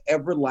guy I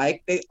ever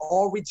liked, they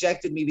all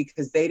rejected me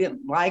because they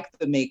didn't like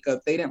the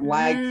makeup. They didn't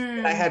like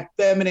that I had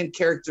feminine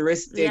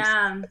characteristics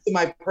to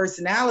my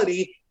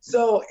personality.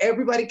 So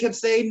everybody kept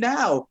saying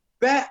no.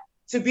 But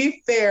to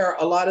be fair,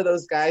 a lot of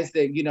those guys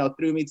that, you know,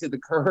 threw me to the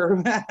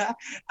curb,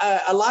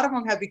 a lot of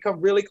them have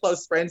become really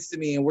close friends to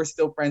me and we're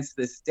still friends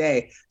to this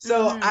day.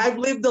 So I've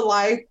lived a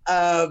life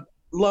of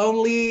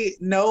lonely,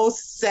 no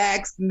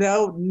sex,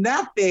 no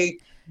nothing.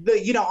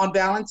 On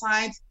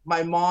Valentine's,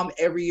 my mom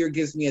every year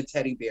gives me a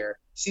teddy bear.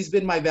 She's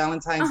been my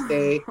Valentine's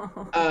Day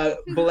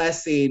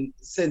blessing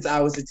since I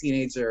was a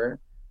teenager.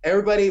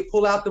 Everybody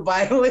pull out the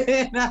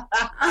violin.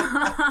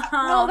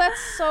 No,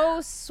 that's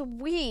so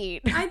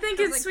sweet. I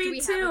think it's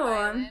sweet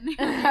too.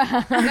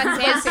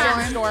 That's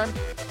Sandstorm.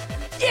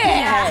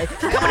 Yeah.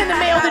 Coming in the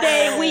mail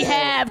today, we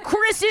have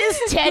Chris's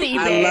teddy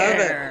I love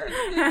bear. it.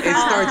 It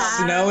starts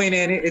snowing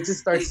and it just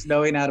starts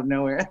snowing out of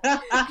nowhere.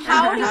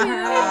 How do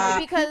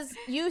you, because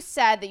you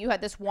said that you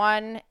had this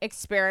one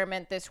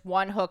experiment, this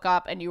one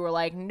hookup, and you were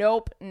like,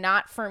 nope,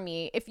 not for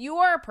me. If you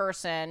are a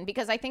person,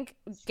 because I think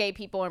gay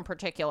people in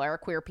particular,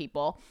 queer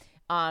people,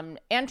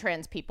 and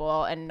trans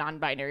people and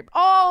non-binary,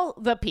 all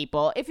the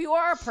people, if you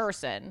are a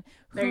person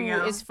who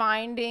is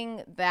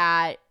finding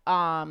that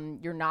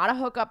you're not a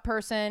hookup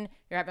person,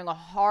 you're having a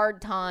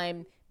hard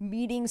time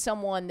meeting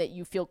someone that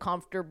you feel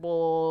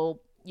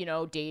comfortable, you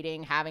know,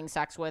 dating, having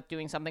sex with,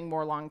 doing something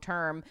more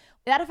long-term,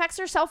 that affects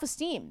their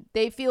self-esteem.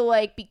 They feel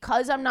like,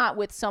 because I'm not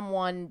with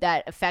someone,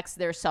 that affects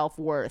their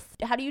self-worth.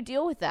 How do you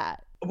deal with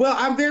that? Well,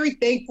 I'm very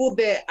thankful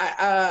that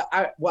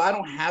I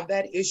don't have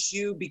that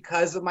issue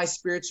because of my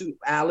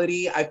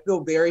spirituality. I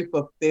feel very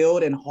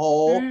fulfilled and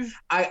whole.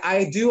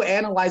 I do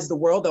analyze the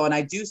world though, and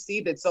I do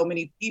see that so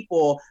many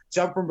people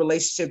jump from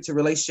relationship to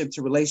relationship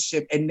to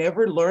relationship and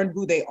never learn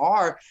who they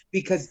are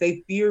because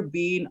they fear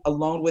being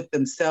alone with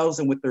themselves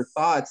and with their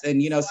thoughts.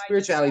 And you know,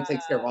 spirituality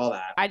takes care of all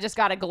that. I just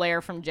got a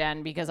glare from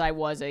Jen because I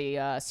was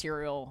a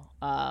serial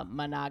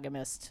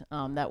monogamist.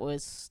 That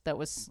was a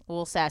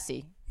little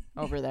sassy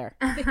over there.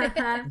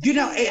 You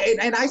know,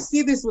 and I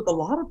see this with a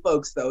lot of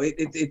folks though.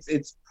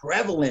 It's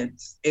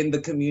prevalent in the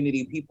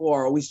community. People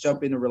are always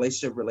jumping into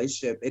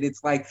relationship, and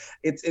it's like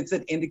it's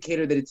an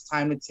indicator that it's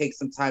time to take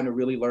some time to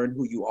really learn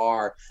who you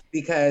are,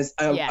 because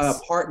a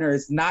partner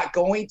is not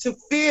going to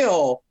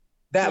fill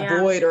that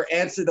void or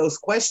answer those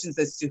questions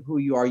as to who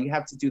you are. You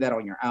have to do that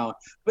on your own.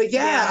 But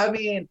I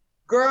mean,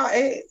 girl,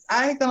 I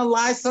ain't gonna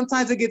lie,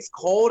 sometimes it gets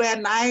cold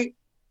at night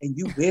and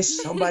you wish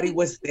somebody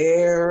was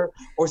there,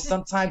 or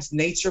sometimes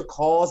nature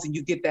calls and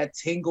you get that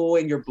tingle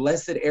in your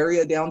blessed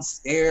area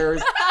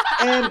downstairs.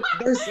 And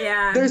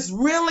there's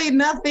really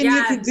nothing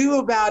you can do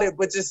about it,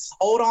 but just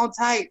hold on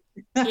tight.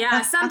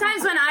 Yeah,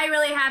 sometimes when I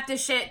really have to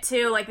shit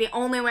too, like the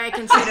only way I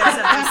can shit is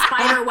if I'm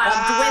spider webbed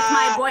with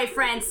my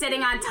boyfriend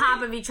sitting on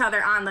top of each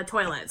other on the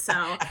toilet.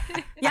 So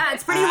yeah,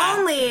 it's pretty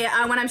lonely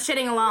when I'm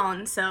shitting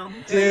alone. So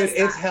dude,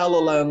 it's hella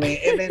lonely.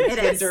 And then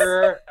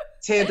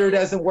Tinder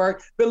doesn't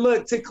work. But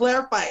look, to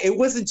clarify, it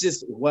wasn't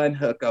just one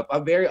hookup.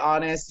 I'm very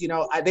honest. You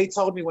know, they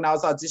told me when I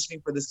was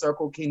auditioning for The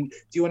Circle, do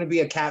you want to be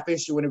a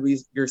catfish? You want to be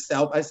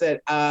yourself? I said,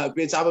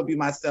 bitch, I'm going to be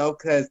myself,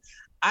 because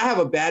I have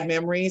a bad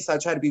memory. So I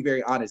try to be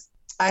very honest.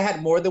 I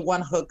had more than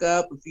one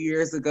hookup a few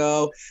years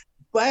ago.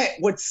 But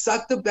what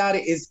sucked about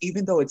it is,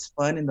 even though it's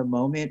fun in the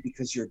moment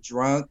because you're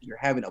drunk, you're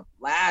having a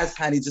blast,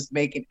 honey, just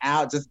making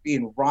out, just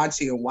being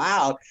raunchy and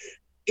wild,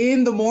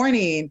 in the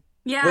morning,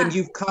 when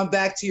you've come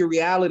back to your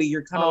reality,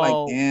 you're kind of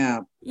like,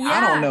 damn,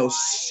 I don't know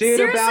shit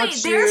about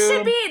you.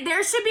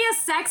 There should be a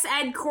sex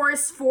ed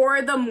course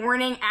for the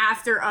morning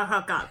after a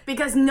hookup,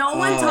 because no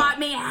one taught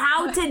me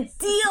how to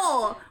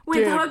deal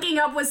with hooking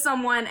up with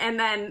someone and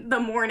then the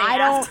morning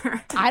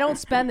after. I don't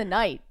spend the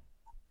night.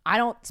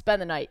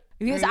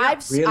 Because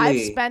I've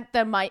spent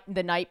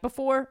the night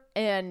before,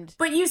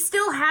 but you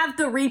still have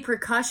the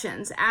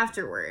repercussions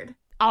afterward.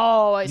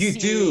 Oh, you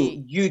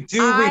do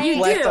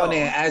reflect on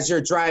it as you're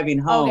driving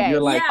home. Okay.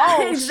 You're like,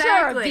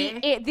 exactly.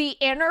 Sure, the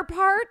inner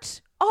part.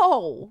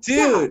 Oh, dude,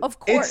 yeah, of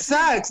course. It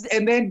sucks.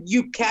 And then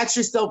you catch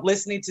yourself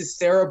listening to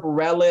Sarah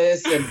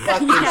Bareilles and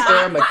fucking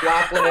Sarah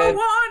McLachlan. I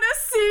want to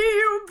see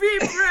you be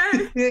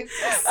brave.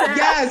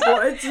 Yes.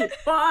 What you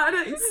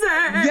want to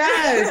say.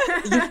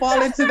 Yes. You fall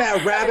into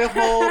that rabbit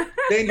hole.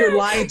 Then you're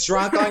lying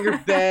drunk on your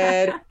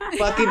bed.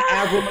 Fucking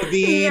Avril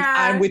Lavigne,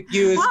 I'm With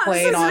You is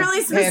playing on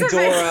really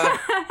Pandora.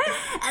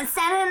 I'm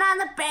standing on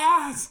the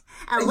bed.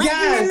 I'm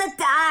living in the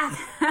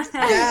dark.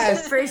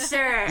 Yes. For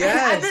sure.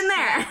 Yes. I've been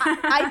there.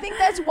 I think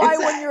that's why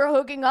when you're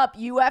hooking up,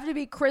 you have to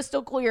be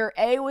crystal clear,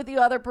 A, with the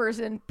other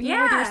person, B,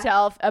 with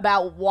yourself,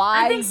 about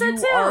why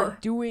you are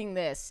doing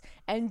this.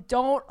 And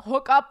don't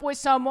hook up with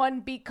someone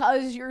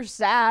because you're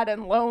sad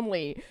and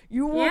lonely.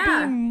 You will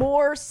be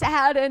more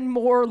sad and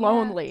more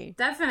lonely.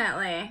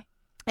 Definitely.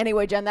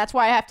 Anyway, Jen, that's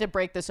why I have to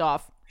break this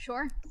off.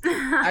 Sure.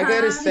 I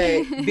gotta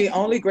say, the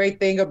only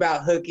great thing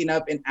about hooking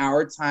up in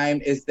our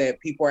time is that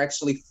people are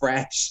actually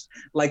fresh.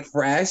 Like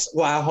fresh.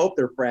 Well, I hope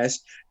they're fresh.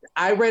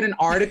 I read an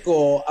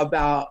article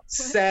about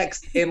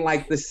sex in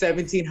like the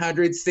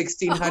 1700s,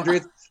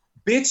 1600s.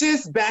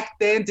 Bitches back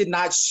then did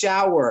not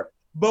shower.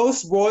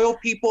 Most royal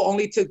people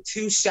only took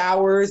 2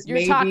 showers.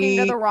 You're talking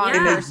to the wrong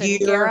person.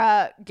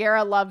 Year.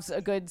 Gara loves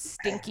a good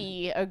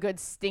stinky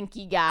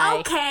guy.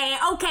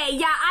 Okay,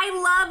 yeah,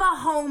 I love a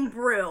home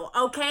brew.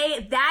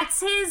 Okay,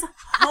 that's his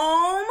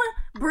home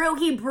brew.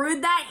 He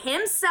brewed that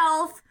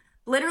himself.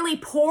 Literally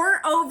pour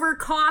over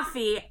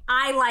coffee.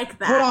 I like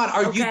that. Hold on,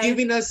 are you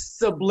giving us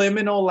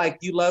subliminal, like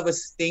you love a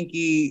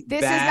stinky?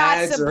 This is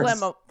not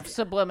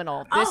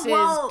subliminal. This is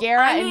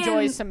Gara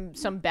enjoys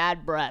some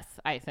bad breath,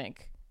 I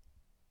think.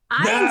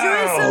 I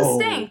enjoy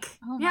some stink.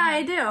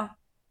 I do.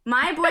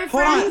 My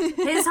boyfriend,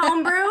 his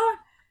homebrew.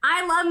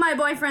 I love my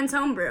boyfriend's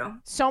homebrew.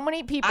 So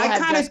many people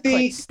have just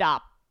clicked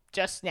stop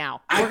just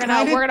now. I We're kinda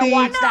gonna think-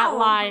 watch that No.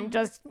 line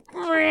just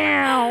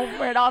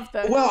right off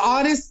the. Well,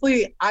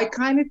 honestly, I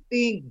kind of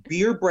think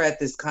beer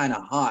breath is kind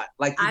of hot.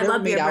 Like, you I ever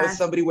love made beer out with breath.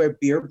 somebody with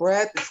beer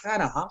breath? It's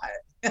kind of hot.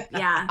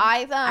 Yeah.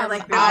 I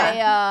like beer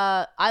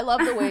breath. I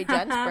love the way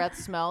Jen's breath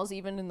smells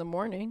even in the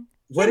morning.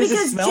 What does it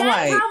because smell Jen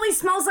like? probably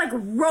smells like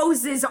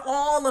roses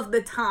all of the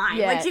time.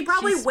 Yeah, like she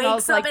probably she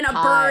smells wakes up like and a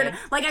pie. bird,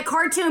 like a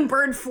cartoon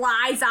bird,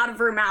 flies out of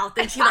her mouth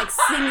and she like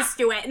sings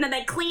to it, and then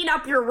they clean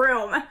up your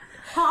room.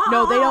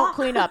 No, they don't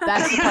clean up.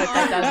 That's the part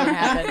that doesn't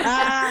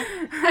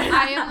happen.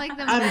 I am like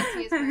the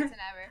messiest person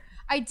ever.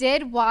 I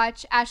did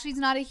watch. Ashley's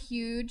not a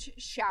huge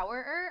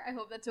showerer. I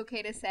hope that's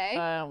okay to say.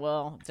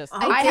 Well, just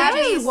Okay, I have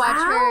just watch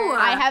her- wow.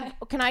 I have.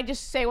 Can I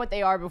just say what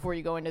they are before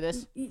you go into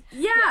this?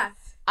 Yeah.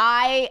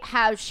 I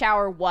have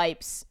shower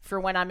wipes for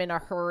when I'm in a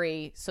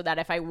hurry so that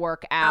if I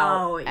work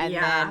out Oh, and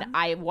yeah. then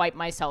I wipe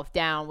myself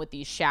down with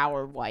these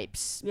shower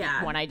wipes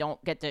Yeah. when I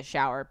don't get to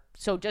shower.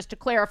 So just to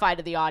clarify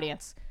to the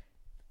audience,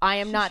 I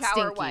am not Shower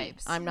stinky.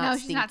 wipes. I'm not no,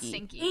 stinky. she's not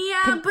stinky.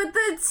 Yeah, but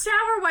the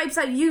shower wipes,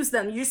 I've used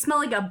them. You just smell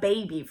like a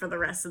baby for the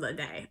rest of the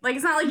day. Like,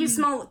 it's not like you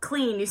smell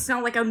clean. You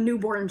smell like a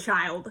newborn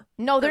child.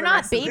 No, they're the not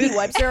rest of baby the-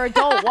 wipes. They're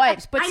adult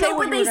wipes. But I say know,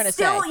 what but you were they going to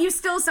still, say. you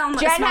still sound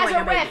like, Jen smell has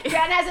like a riff. baby.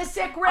 Jen has a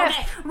sick riff.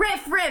 Okay,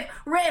 riff.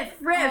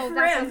 Oh,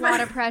 that's a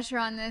lot of pressure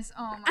on this.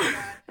 Oh my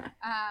god.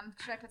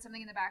 Should I put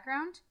something in the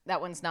background?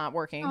 That one's not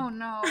working. Oh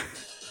no.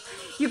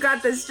 You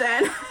got this,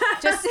 Jen.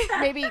 Just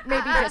maybe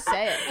just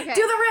say it. Okay.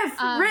 Do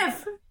the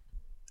riff.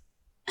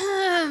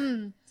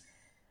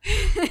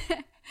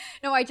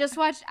 No, I just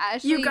watched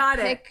Ashley You got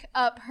it. pick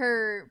up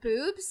her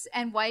boobs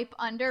and wipe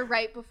under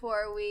right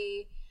before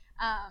we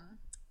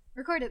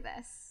recorded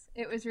this.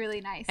 It was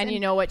really nice. And you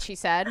know what she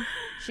said?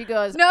 She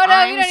goes, No, you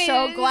I'm don't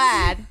so need-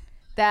 glad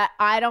that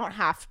I don't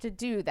have to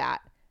do that.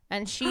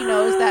 And she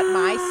knows that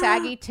my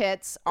saggy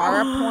tits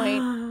are a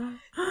point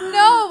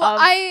no,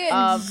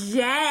 of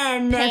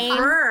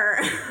Jennifer.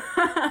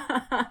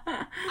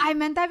 I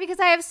meant that because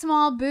I have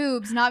small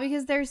boobs, not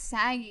because they're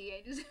saggy.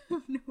 I just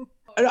don't know.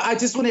 I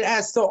just wanted to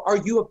ask, so are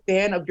you a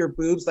fan of your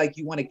boobs? Like,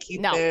 you want to keep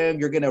No. them?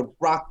 You're going to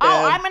rock them?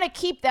 oh, I'm going to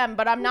keep them,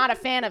 but I'm not a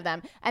fan of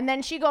them. And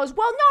then she goes,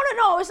 well,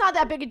 no, it's not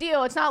that big a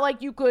deal. It's not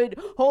like you could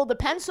hold the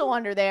pencil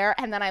under there.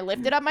 And then I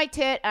lifted up my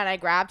tit and I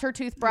grabbed her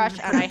toothbrush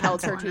and I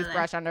held her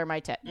toothbrush under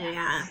my tit.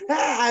 Yeah.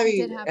 I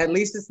Did mean, happen. at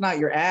least it's not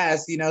your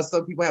ass. You know,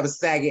 some people have a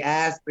saggy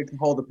ass that can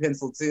hold a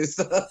pencil too.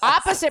 So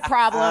Opposite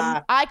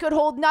problem. I could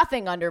hold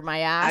nothing under my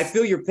ass. I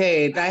feel your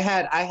pain. I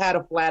had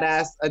a flat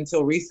ass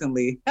until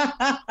recently.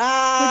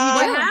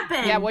 What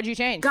happened? Yeah, what'd you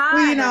change? God.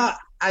 Well, you know,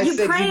 I you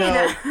said, prayed. you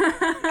know,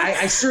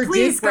 I sure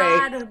Please, did pray.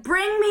 God,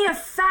 bring me a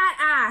fat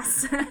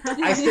ass.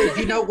 I said,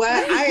 you know what?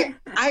 I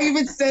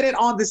even said it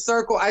on the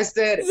circle. I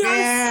said, Yes.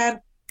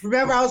 man,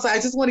 remember I was like, I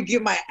just want to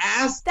get my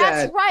ass done.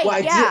 That's right.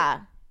 Well,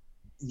 Yeah.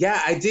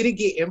 I didn't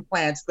get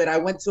implants, but I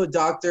went to a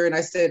doctor and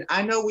I said,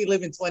 I know we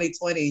live in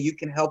 2020. You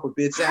can help a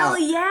bitch Hell out.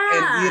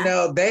 yeah. And, you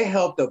know, they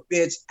helped a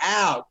bitch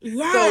out.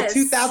 Yes.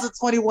 So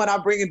 2021,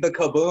 I'm bringing the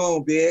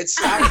kaboom, bitch.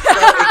 I'm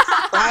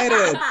so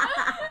excited.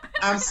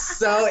 I'm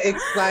so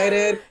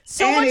excited.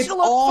 So and much it's to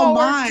look all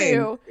forward mine.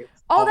 to. It's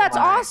Oh, all that's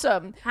mine.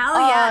 awesome. Hell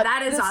yeah,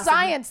 that is the awesome.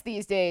 science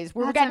these days.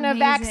 We're That's getting a amazing.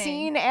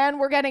 vaccine and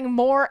we're getting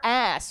more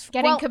ass.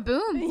 Getting Well,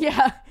 kaboom.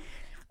 Yeah.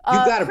 You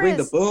got to bring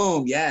the Chris,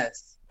 boom,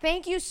 yes.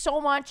 Thank you so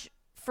much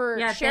for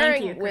Yeah, thank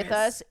sharing you, with Chris.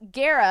 us.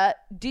 Gara,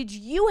 did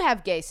you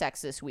have gay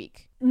sex this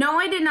week? No,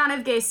 I did not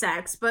have gay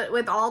sex, but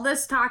with all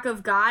this talk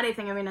of God, I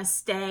think I'm going to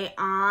stay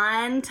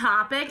on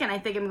topic, and I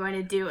think I'm going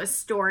to do a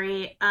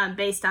story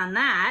based on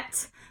that.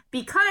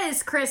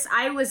 Because, Chris,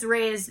 I was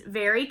raised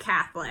very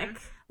Catholic.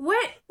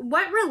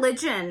 What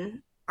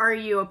religion are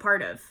you a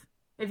part of,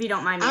 if you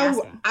don't mind me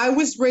asking? I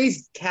was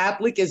raised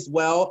Catholic as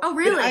well. Oh, but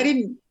really?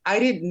 I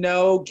didn't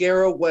know,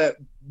 Gara, what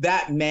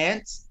that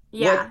meant.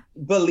 Yeah.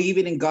 What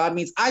believing in God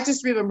means. I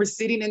just remember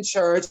sitting in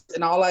church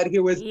and all I'd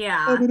hear was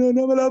Yeah.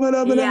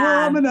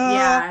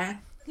 Yeah.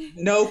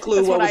 no clue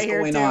That's what what was I hear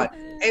going too. on.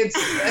 It's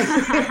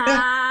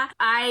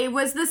I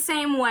was the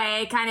same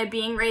way, kind of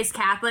being raised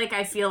Catholic.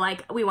 I feel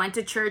like we went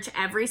to church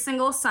every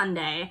single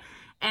Sunday.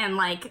 And,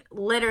 like,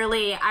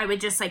 literally, I would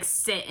just, like,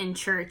 sit in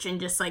church and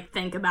just, like,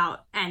 think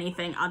about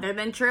anything other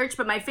than church.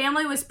 But my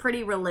family was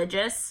pretty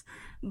religious.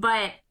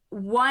 But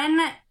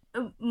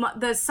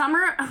the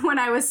summer when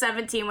I was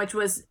 17, which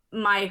was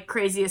my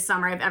craziest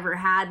summer I've ever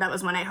had, that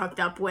was when I hooked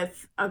up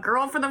with a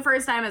girl for the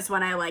first time. It's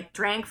when I, like,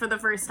 drank for the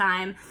first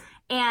time.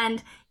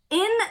 And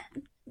in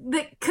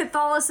the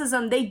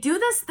Catholicism, they do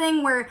this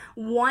thing where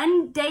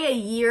one day a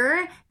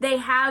year, they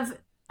have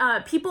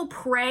people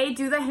pray,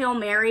 do the Hail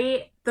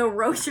Mary, the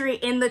rosary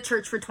in the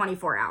church for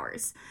 24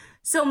 hours.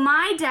 So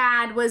my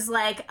dad was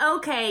like,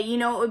 okay, you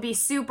know what would be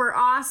super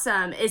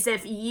awesome is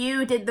if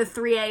you did the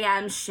 3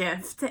 a.m.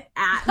 shift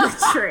at the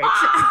church.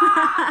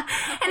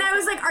 And I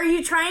was like, are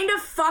you trying to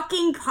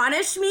fucking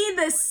punish me?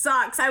 This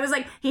sucks. I was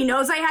like, he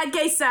knows I had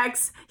gay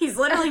sex. He's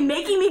literally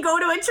making me go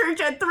to a church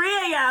at 3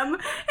 a.m.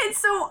 And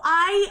so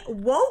I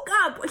woke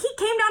up. He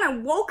came down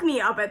and woke me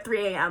up at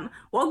 3 a.m.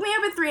 Woke me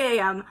up at 3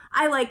 a.m.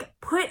 I like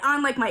put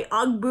on like my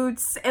Ugg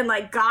boots and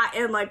like got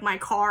in like my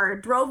car,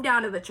 drove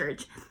down to the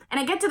church. And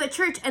I get to the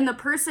church, and the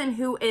person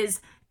who is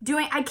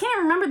doing, I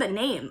can't remember the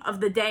name of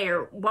the day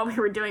or what we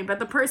were doing, but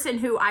the person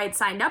who I had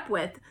signed up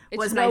with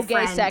was my friend. It's no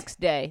gay sex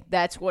day.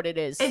 That's what it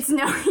is. It's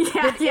no,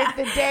 It's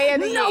the day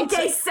of the no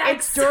gay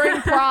sex. It's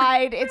during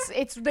Pride.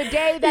 It's the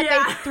day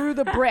that they threw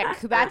the brick.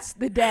 That's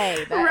the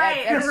day.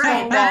 Right.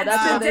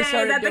 That's the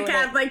day that the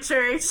Catholic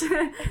Church,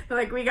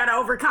 like, we got to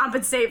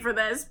overcompensate for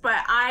this.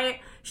 But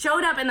I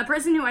showed up, and the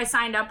person who I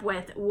signed up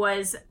with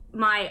was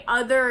my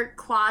other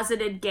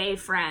closeted gay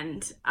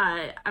friend.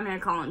 I'm going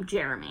to call him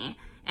Jeremy.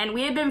 And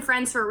we had been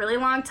friends for a really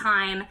long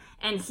time,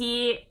 and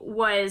he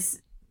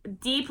was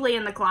deeply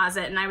in the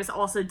closet, and I was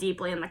also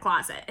deeply in the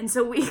closet. And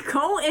so we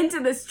go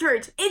into this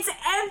church. It's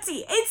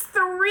empty. It's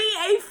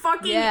 3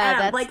 fucking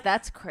M.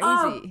 That's crazy.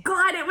 Oh,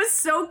 God, it was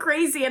so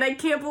crazy, and I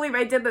can't believe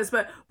I did this,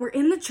 but we're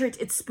in the church.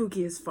 It's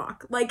spooky as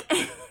fuck. Like,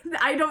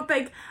 I don't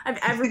think I've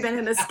ever been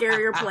in a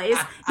scarier place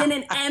than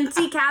an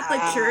empty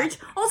Catholic church.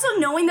 Also,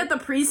 knowing that the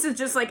priest is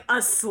just, like,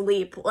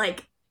 asleep,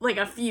 like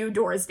a few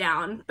doors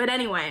down. But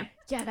anyway,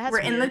 that's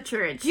we're weird. in the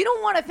church. You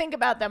don't want to think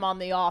about them on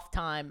the off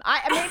time.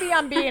 Maybe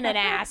I'm being an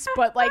ass,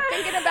 but like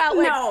thinking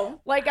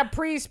about like a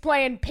priest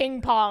playing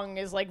ping pong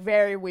is like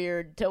very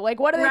weird. To like,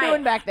 what are they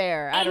doing back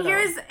there? I don't know.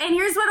 And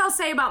here's what I'll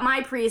say about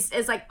my priest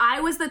is like, I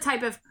was the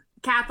type of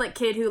Catholic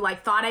kid who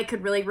like thought I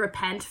could really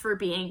repent for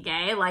being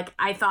gay. Like,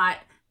 I thought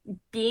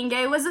being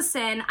gay was a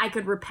sin. I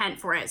could repent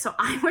for it. So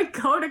I would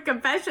go to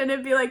confession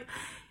and be like,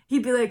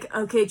 he'd be like,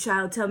 okay,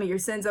 child, tell me your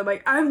sins. I'm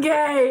like, I'm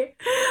gay.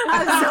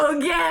 I'm so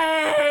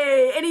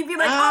gay. And he'd be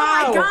like,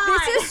 oh my God.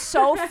 This is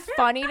so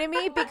funny to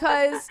me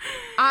because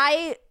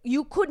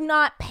you could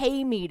not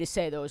pay me to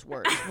say those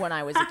words when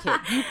I was a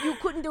kid. You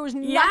couldn't, there was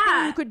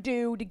nothing you could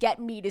do to get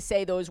me to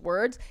say those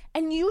words.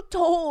 And you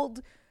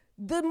told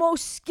the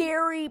most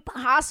scary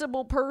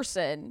possible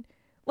person.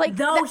 Like,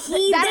 though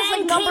he that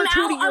then is like number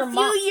came 2 to your out a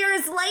few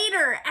years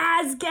later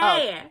as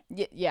gay.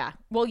 Yeah.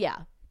 Well, yeah.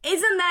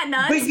 Isn't that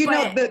nuts? But you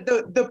know,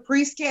 the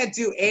priest can't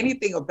do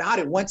anything about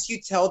it. Once you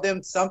tell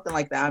them something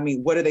like that, I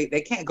mean, what are they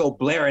can't go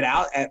blare it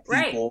out at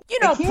people. Right. You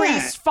know,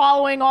 priests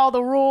following all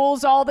the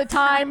rules all the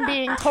time,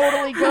 being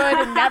totally good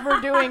and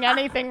never doing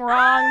anything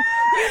wrong.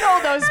 You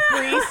know those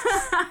priests.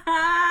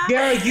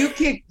 Gara,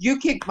 you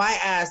kicked my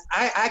ass.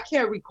 I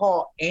can't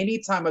recall any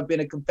time I've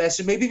been in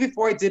confession. Maybe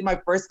before I did my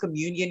first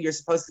communion, you're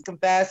supposed to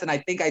confess, and I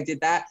think I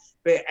did that.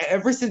 But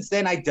ever since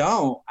then, I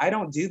don't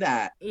do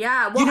that.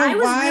 Yeah, well, you know I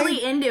was why?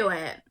 really into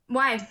it.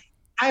 Why?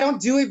 I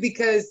don't do it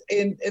because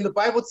in the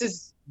Bible it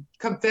says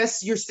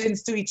confess your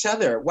sins to each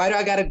other. Why do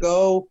I got to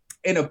go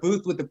in a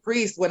booth with the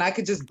priest when I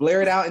could just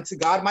blare it out into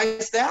God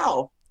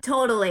myself?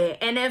 Totally.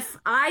 And if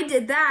I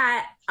did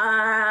that,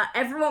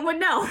 everyone would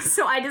know.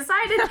 So I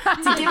decided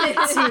to give it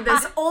to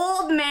this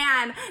old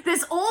man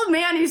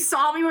who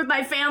saw me with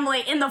my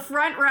family in the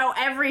front row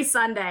every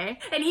Sunday.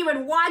 And he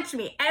would watch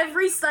me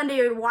every Sunday.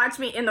 He would watch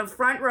me in the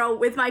front row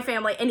with my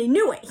family. And he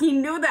knew it. He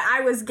knew that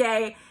I was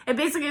gay and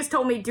basically just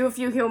told me, do a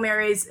few Hail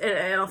Marys,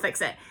 it'll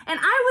fix it. And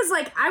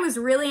I was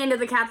really into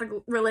the Catholic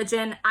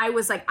religion. I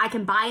was like, I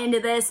can buy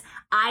into this.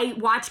 I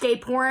watch gay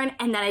porn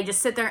and then I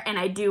just sit there and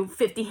I do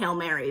 50 Hail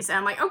Marys. And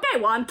I'm like, okay,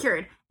 well, I'm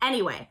cured.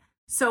 Anyway.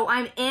 So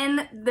I'm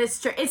in this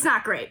church. It's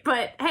not great,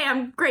 but hey,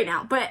 I'm great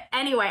now. But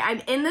anyway, I'm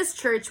in this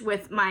church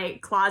with my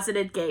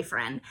closeted gay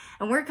friend.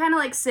 And we're kind of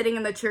like sitting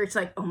in the church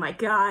like, oh my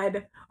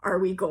God, are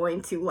we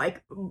going to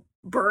like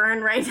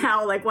burn right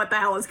now? Like, what the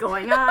hell is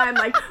going on?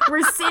 Like,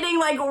 we're sitting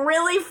like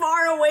really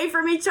far away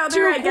from each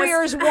other. Two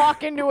queers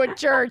walk into a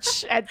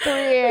church at 3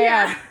 a.m.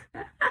 Yeah.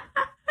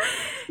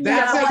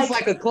 That sounds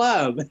like a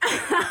club.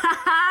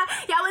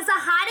 Yeah, it was the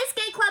hottest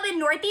gay club in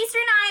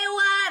northeastern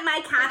Iowa,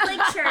 my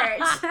Catholic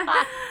church.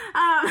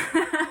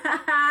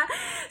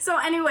 So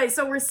anyway,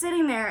 so we're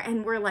sitting there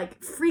and we're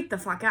like freaked the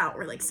fuck out.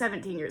 We're like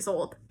 17 years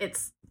old.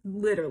 It's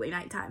literally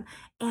nighttime.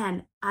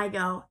 And I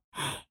go,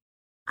 hey,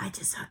 I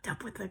just hooked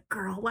up with a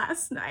girl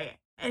last night.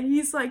 And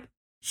he's like,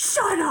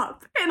 shut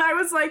up. And I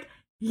was like,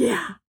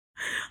 yeah,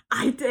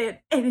 I did.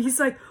 And he's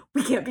like,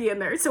 we can't be in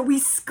there. So we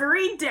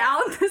scurry down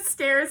the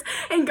stairs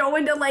and go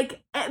into like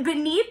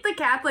beneath the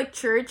Catholic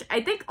church. I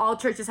think all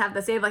churches have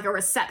this. They have like a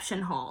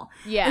reception hall.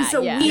 Yeah. And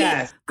so we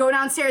Yes. go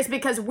downstairs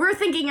because we're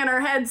thinking in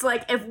our heads,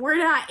 like, if we're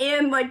not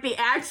in like the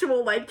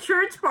actual like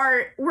church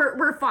part,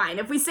 we're fine.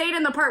 If we stayed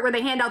in the part where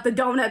they hand out the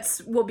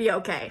donuts, we'll be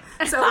okay.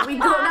 So we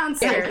go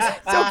downstairs.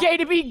 It's okay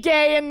to be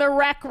gay in the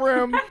rec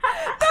room.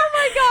 Oh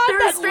my God,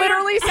 that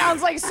literally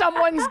sounds like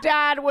someone's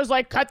dad was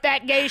like, cut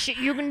that gay shit.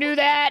 You can do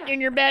that in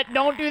your bed.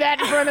 Don't do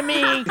that in front of me.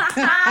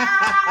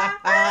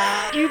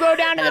 You go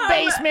down to the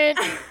basement.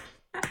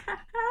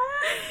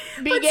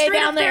 Be gay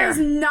down there. There's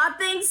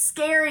nothing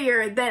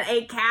scarier than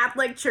a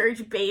Catholic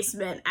church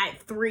basement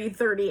at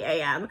 3:30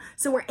 a.m.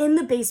 So we're in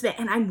the basement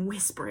and I'm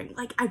whispering.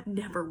 Like, I've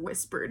never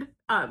whispered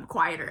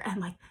quieter. I'm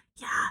like,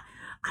 yeah,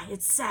 I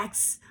had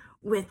sex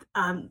with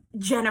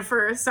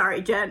Jennifer.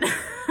 Sorry, Jen.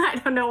 I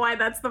don't know why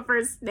that's the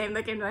first name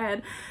that came to my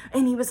head.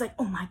 And he was like,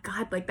 oh my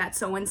God, like, that's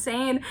so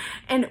insane.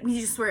 And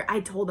I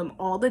told him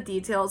all the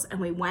details, and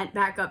we went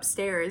back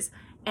upstairs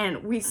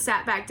and we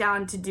sat back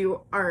down to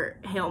do our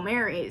Hail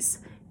Marys.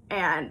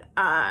 And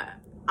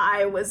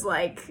I was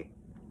like,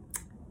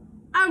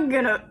 I'm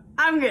gonna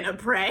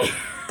pray.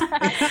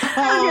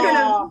 I'm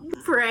gonna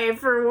pray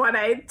for what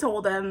I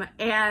told him.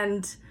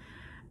 And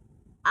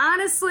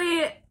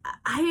honestly,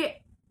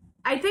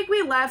 I think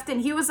we left and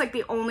he was like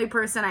the only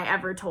person I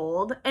ever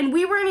told. And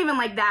we weren't even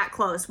like that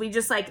close. We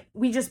just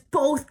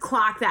both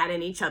clocked that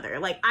in each other.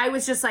 Like, I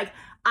was just like,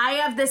 I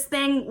have this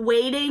thing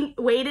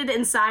waited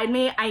inside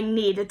me. I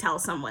need to tell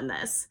someone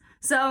this.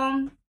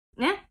 So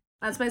yeah,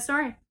 that's my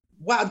story.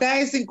 Wow, that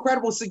is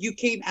incredible. So you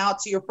came out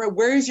to your friend.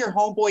 Where is your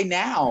homeboy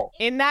now?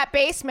 In that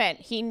basement.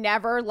 He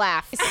never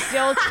left. He's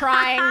still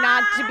trying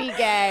not to be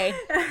gay.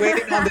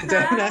 Waiting on the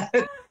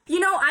donut. You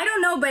know, I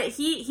don't know, but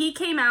he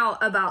came out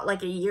about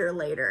like a year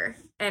later,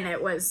 and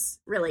it was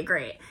really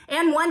great.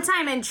 And one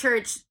time in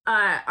church,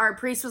 our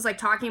priest was like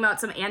talking about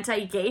some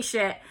anti-gay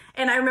shit,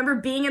 and I remember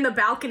being in the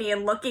balcony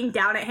and looking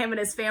down at him and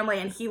his family,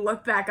 and he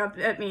looked back up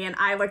at me, and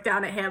I looked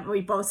down at him, and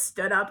we both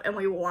stood up and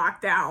we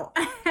walked out.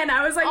 And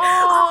I was like,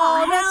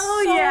 oh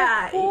hell so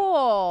yeah.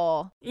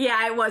 Cool.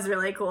 Yeah, it was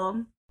really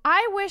cool.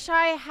 I wish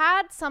I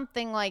had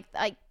something like,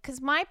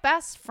 because my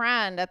best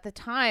friend at the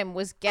time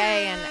was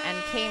gay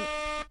and came...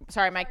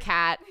 Sorry, my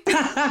cat.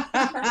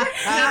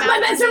 My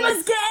best friend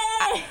was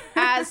gay.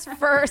 As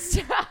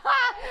first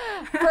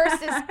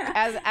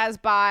as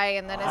bi,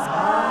 and then as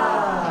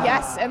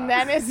yes, and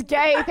then as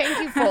gay. Thank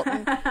you,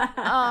 Fulton.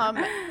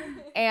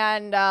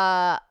 And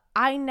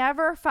I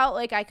never felt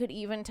like I could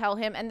even tell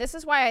him. And this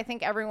is why I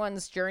think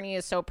everyone's journey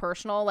is so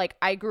personal. Like,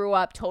 I grew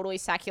up totally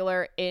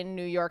secular in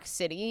New York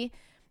City.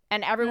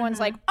 And everyone's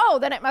like, oh,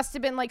 then it must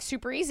have been like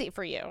super easy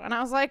for you. And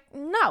I was like,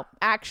 no,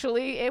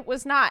 actually, it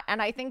was not.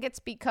 And I think it's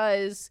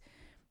because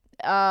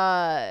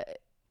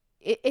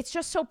it's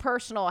just so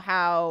personal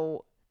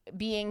how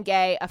being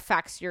gay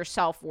affects your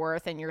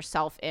self-worth and your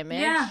self-image.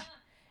 Yeah.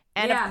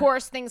 And of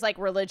course, things like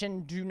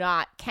religion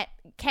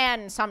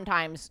can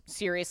sometimes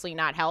seriously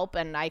not help.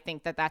 And I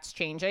think that that's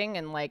changing.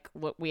 And like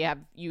what we have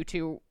you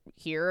two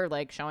here,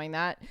 like showing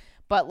that.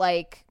 But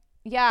like,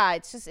 yeah,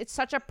 it's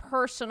such a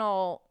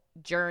personal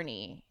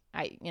journey.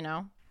 I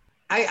wanna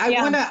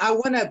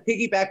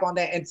piggyback on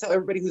that and tell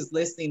everybody who's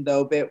listening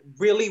though, but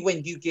really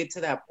when you get to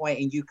that point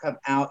and you come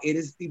out, it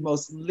is the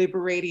most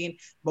liberating,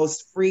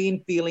 most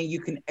freeing feeling you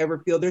can ever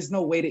feel. There's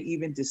no way to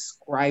even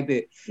describe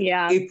it.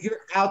 Yeah. If you're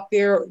out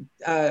there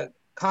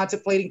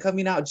contemplating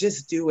coming out,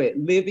 just do it.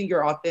 Living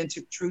your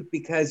authentic truth,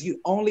 because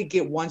you only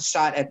get one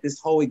shot at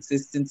this whole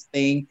existence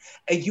thing,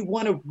 and you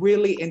want to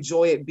really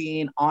enjoy it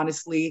being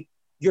honestly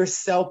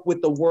yourself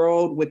with the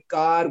world, with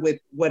God, with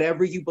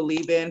whatever you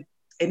believe in.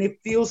 And it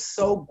feels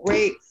so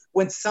great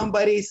when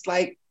somebody's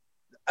like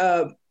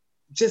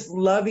just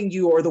loving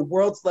you, or the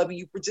world's loving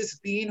you for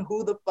just being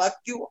who the fuck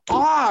you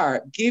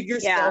are. Give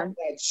yourself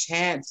that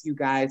chance, you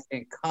guys,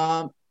 and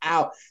come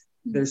out.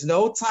 There's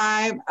no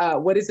time.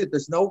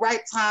 There's no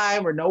right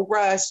time or no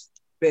rush.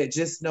 But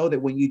just know that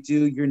when you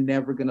do, you're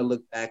never going to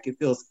look back. It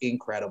feels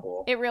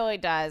incredible. It really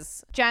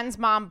does. Jen's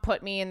mom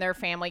put me in their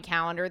family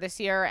calendar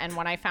this year. And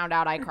when I found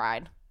out, I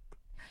cried.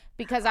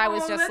 Because I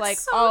was just like,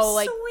 so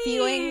like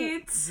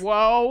sweet. Feeling,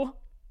 whoa.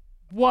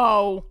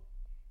 No.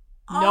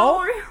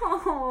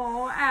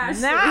 Oh,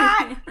 Ashley.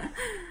 Not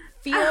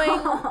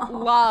feeling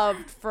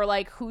loved for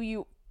like who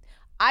you,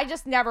 I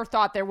just never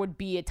thought there would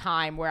be a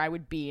time where I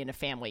would be in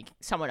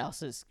someone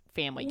else's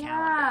family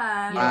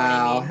calendar. You know what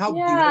I mean? How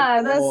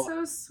beautiful. That's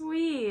so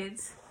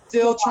sweet.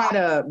 I'm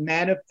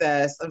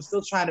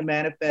still trying to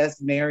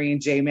manifest marrying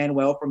Jay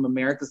Manuel from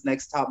America's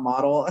Next Top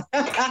Model.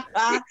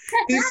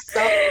 He's so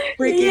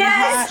freaking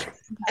hot.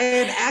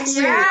 And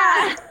actually,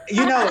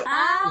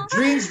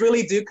 dreams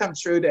really do come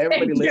true to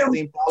everybody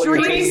listening.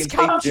 Dreams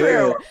come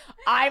true.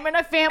 I'm in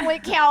a family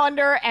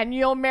calendar, and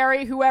you'll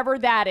marry whoever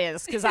that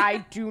is, because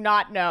I do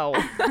not know.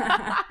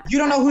 You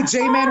don't know who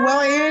Jay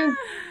Manuel is?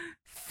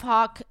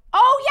 Fuck.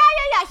 Oh, yeah.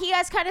 He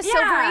has kind of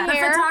silvery hair. The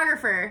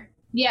photographer.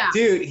 Yeah.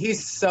 Dude,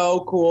 he's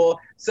so cool.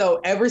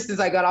 So ever since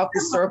I got off the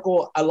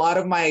circle, a lot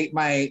of my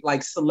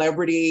like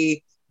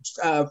celebrity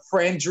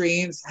friend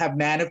dreams have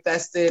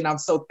manifested, and I'm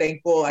so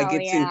thankful I get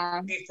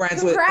to be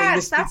friends with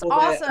famous people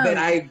that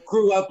I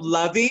grew up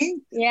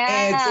loving. Yeah.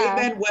 And Jay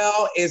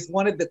Manuel is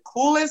one of the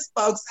coolest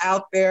folks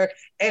out there,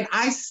 and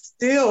I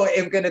still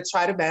am gonna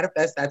try to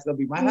manifest that's gonna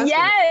be my husband.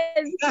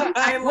 Yes.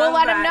 We'll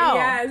let him know.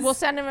 Yes. We'll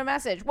send him a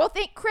message. Well,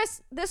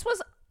 Chris, this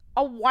was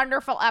a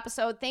wonderful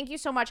episode. Thank you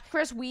so much,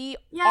 Chris. We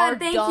are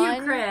done. Thank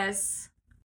you, Chris.